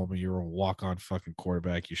Oklahoma, you're a walk-on fucking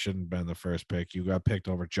quarterback. You shouldn't have been the first pick. You got picked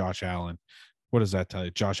over Josh Allen. What does that tell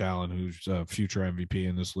you? Josh Allen, who's a future MVP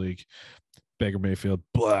in this league. Baker Mayfield,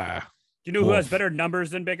 blah. Do you know who has better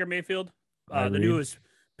numbers than Baker Mayfield? The newest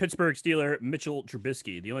Pittsburgh Steeler, Mitchell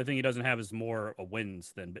Trubisky. The only thing he doesn't have is more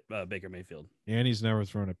wins than Baker Mayfield. And he's never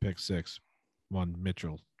thrown a pick six. One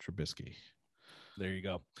Mitchell Trubisky. There you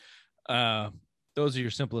go. Those are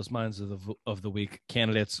your simplest minds of the week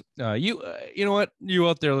candidates. You know what? You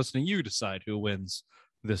out there listening, you decide who wins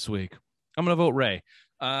this week. I'm going to vote Ray.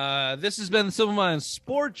 This has been the Simple Minds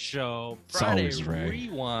Sports Show. Friday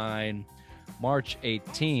Rewind, March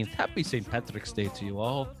 18th. Happy St. Patrick's Day to you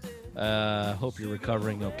all. Hope you're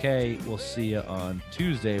recovering okay. We'll see you on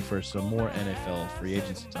Tuesday for some more NFL free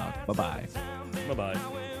agency talk. Bye-bye. Bye-bye.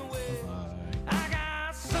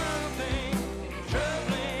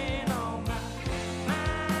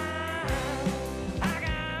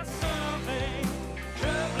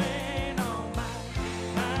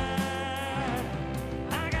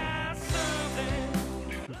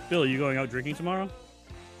 Bill, are you going out drinking tomorrow?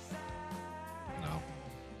 No.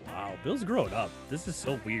 Wow, Bill's growing up. This is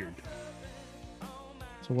so weird.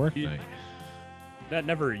 It's a work night. That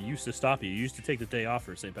never used to stop you. You used to take the day off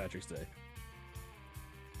for St. Patrick's Day.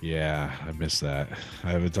 Yeah, I miss that.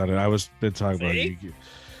 I haven't done it. I was been talking about it.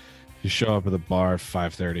 You show up at the bar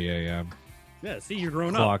 5:30 a.m. Yeah, see, you're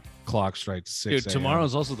growing up. Clock strikes 6 Dude, tomorrow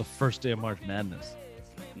is also the first day of March Madness.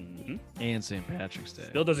 Mm-hmm. And St. Patrick's Day.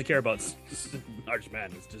 Bill doesn't care about March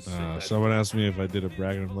Madness. Just someone asked me if I did a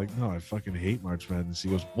bracket. I'm like, no, I fucking hate March Madness. He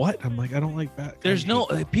goes, what? I'm like, I don't like that. There's no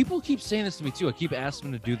people keep saying this to me too. I keep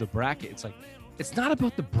asking them to do the bracket. It's like, it's not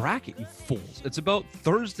about the bracket, you fools. It's about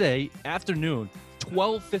Thursday afternoon,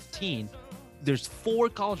 12:15. There's 4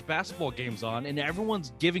 college basketball games on, and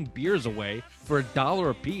everyone's giving beers away for $1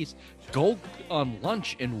 a piece. Go on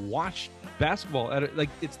lunch and watch basketball.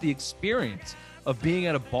 It's the experience of being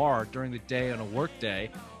at a bar during the day on a work day.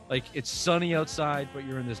 Like, it's sunny outside, but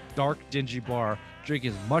you're in this dark, dingy bar,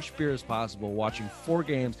 drinking as much beer as possible, watching 4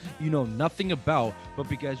 games you know nothing about, but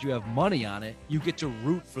because you have money on it, you get to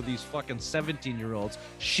root for these fucking 17-year-olds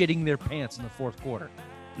shitting their pants in the fourth quarter.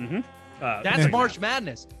 Mm-hmm. That's March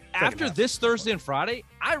Madness. After this Thursday and Friday,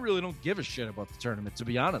 I really don't give a shit about the tournament, to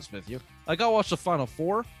be honest with you. Like, I'll watch the Final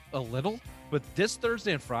Four a little, but this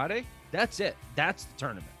Thursday and Friday, that's it. That's the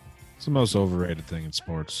tournament. It's the most overrated thing in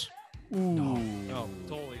sports. Ooh. No,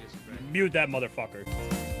 totally disagree. Mute that motherfucker.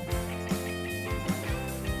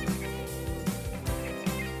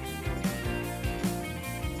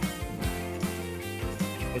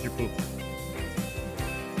 What's your poop?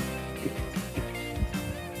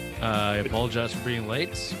 I apologize for being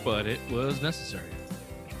late, but it was necessary.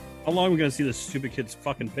 How long are we going to see this stupid kid's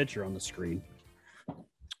fucking picture on the screen?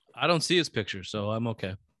 I don't see his picture, so I'm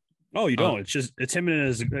okay. Oh, you don't? It's him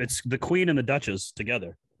and it's the Queen and the Duchess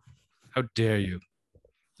together. How dare you?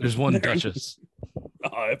 There's one Duchess.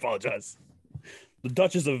 Oh, I apologize. The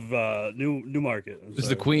Duchess of Newmarket. There's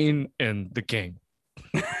the Queen and the King.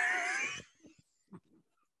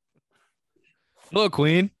 Hello,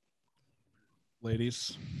 Queen.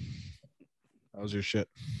 Ladies, how was your shit?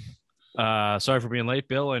 Sorry for being late,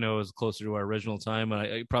 Bill. I know it was closer to our original time.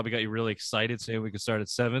 I probably got you really excited saying we could start at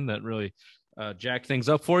 7. That really jacked things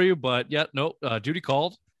up for you. But yeah, no, duty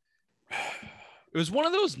called. It was one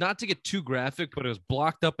of those, not to get too graphic, but it was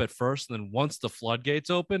blocked up at first. And then once the floodgates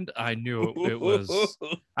opened, I knew it was.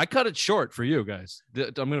 I cut it short for you guys.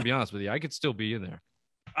 I'm going to be honest with you. I could still be in there.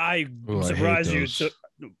 I'm surprised you took.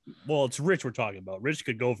 Well, it's Rich we're talking about. Rich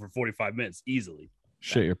could go for 45 minutes easily.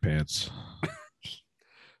 Shit your pants.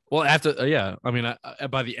 Well, after, yeah. I mean,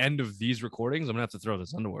 by the end of these recordings, I'm going to have to throw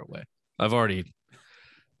this underwear away. That's already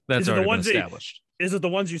been established. Is it the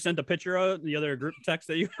ones you sent a picture of, the other group text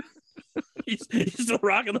that you he's still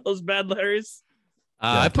rocking those bad Larrys?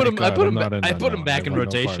 I put them back in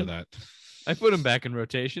rotation. I put them back in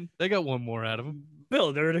rotation. They got one more out of them.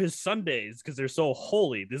 Bill, they're his Sundays because they're so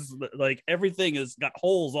holy. This is like everything has got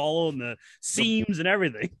holes all in the seams and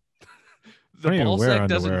everything. The don't even ball wear sack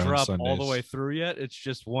doesn't underwear on drop all the Sundays. way through yet. It's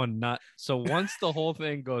just one nut. So once the whole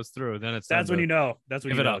thing goes through, then it's That's time when to you know. That's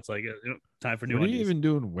when give you it know up. it's like time for new What are you undies. even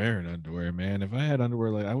doing wearing underwear, man? If I had underwear,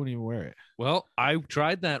 I wouldn't even wear it. Well, I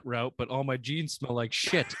tried that route, but all my jeans smell like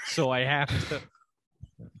shit. So I have to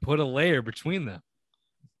put a layer between them.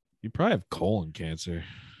 You probably have colon cancer.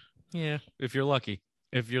 Yeah, if you're lucky.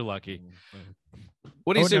 If you're lucky.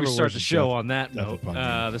 What do I you would say we never start wish the a show death- on that death note? upon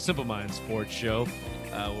you. The Simple Minds Sports Show,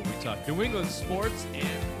 where we talk New England sports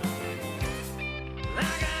and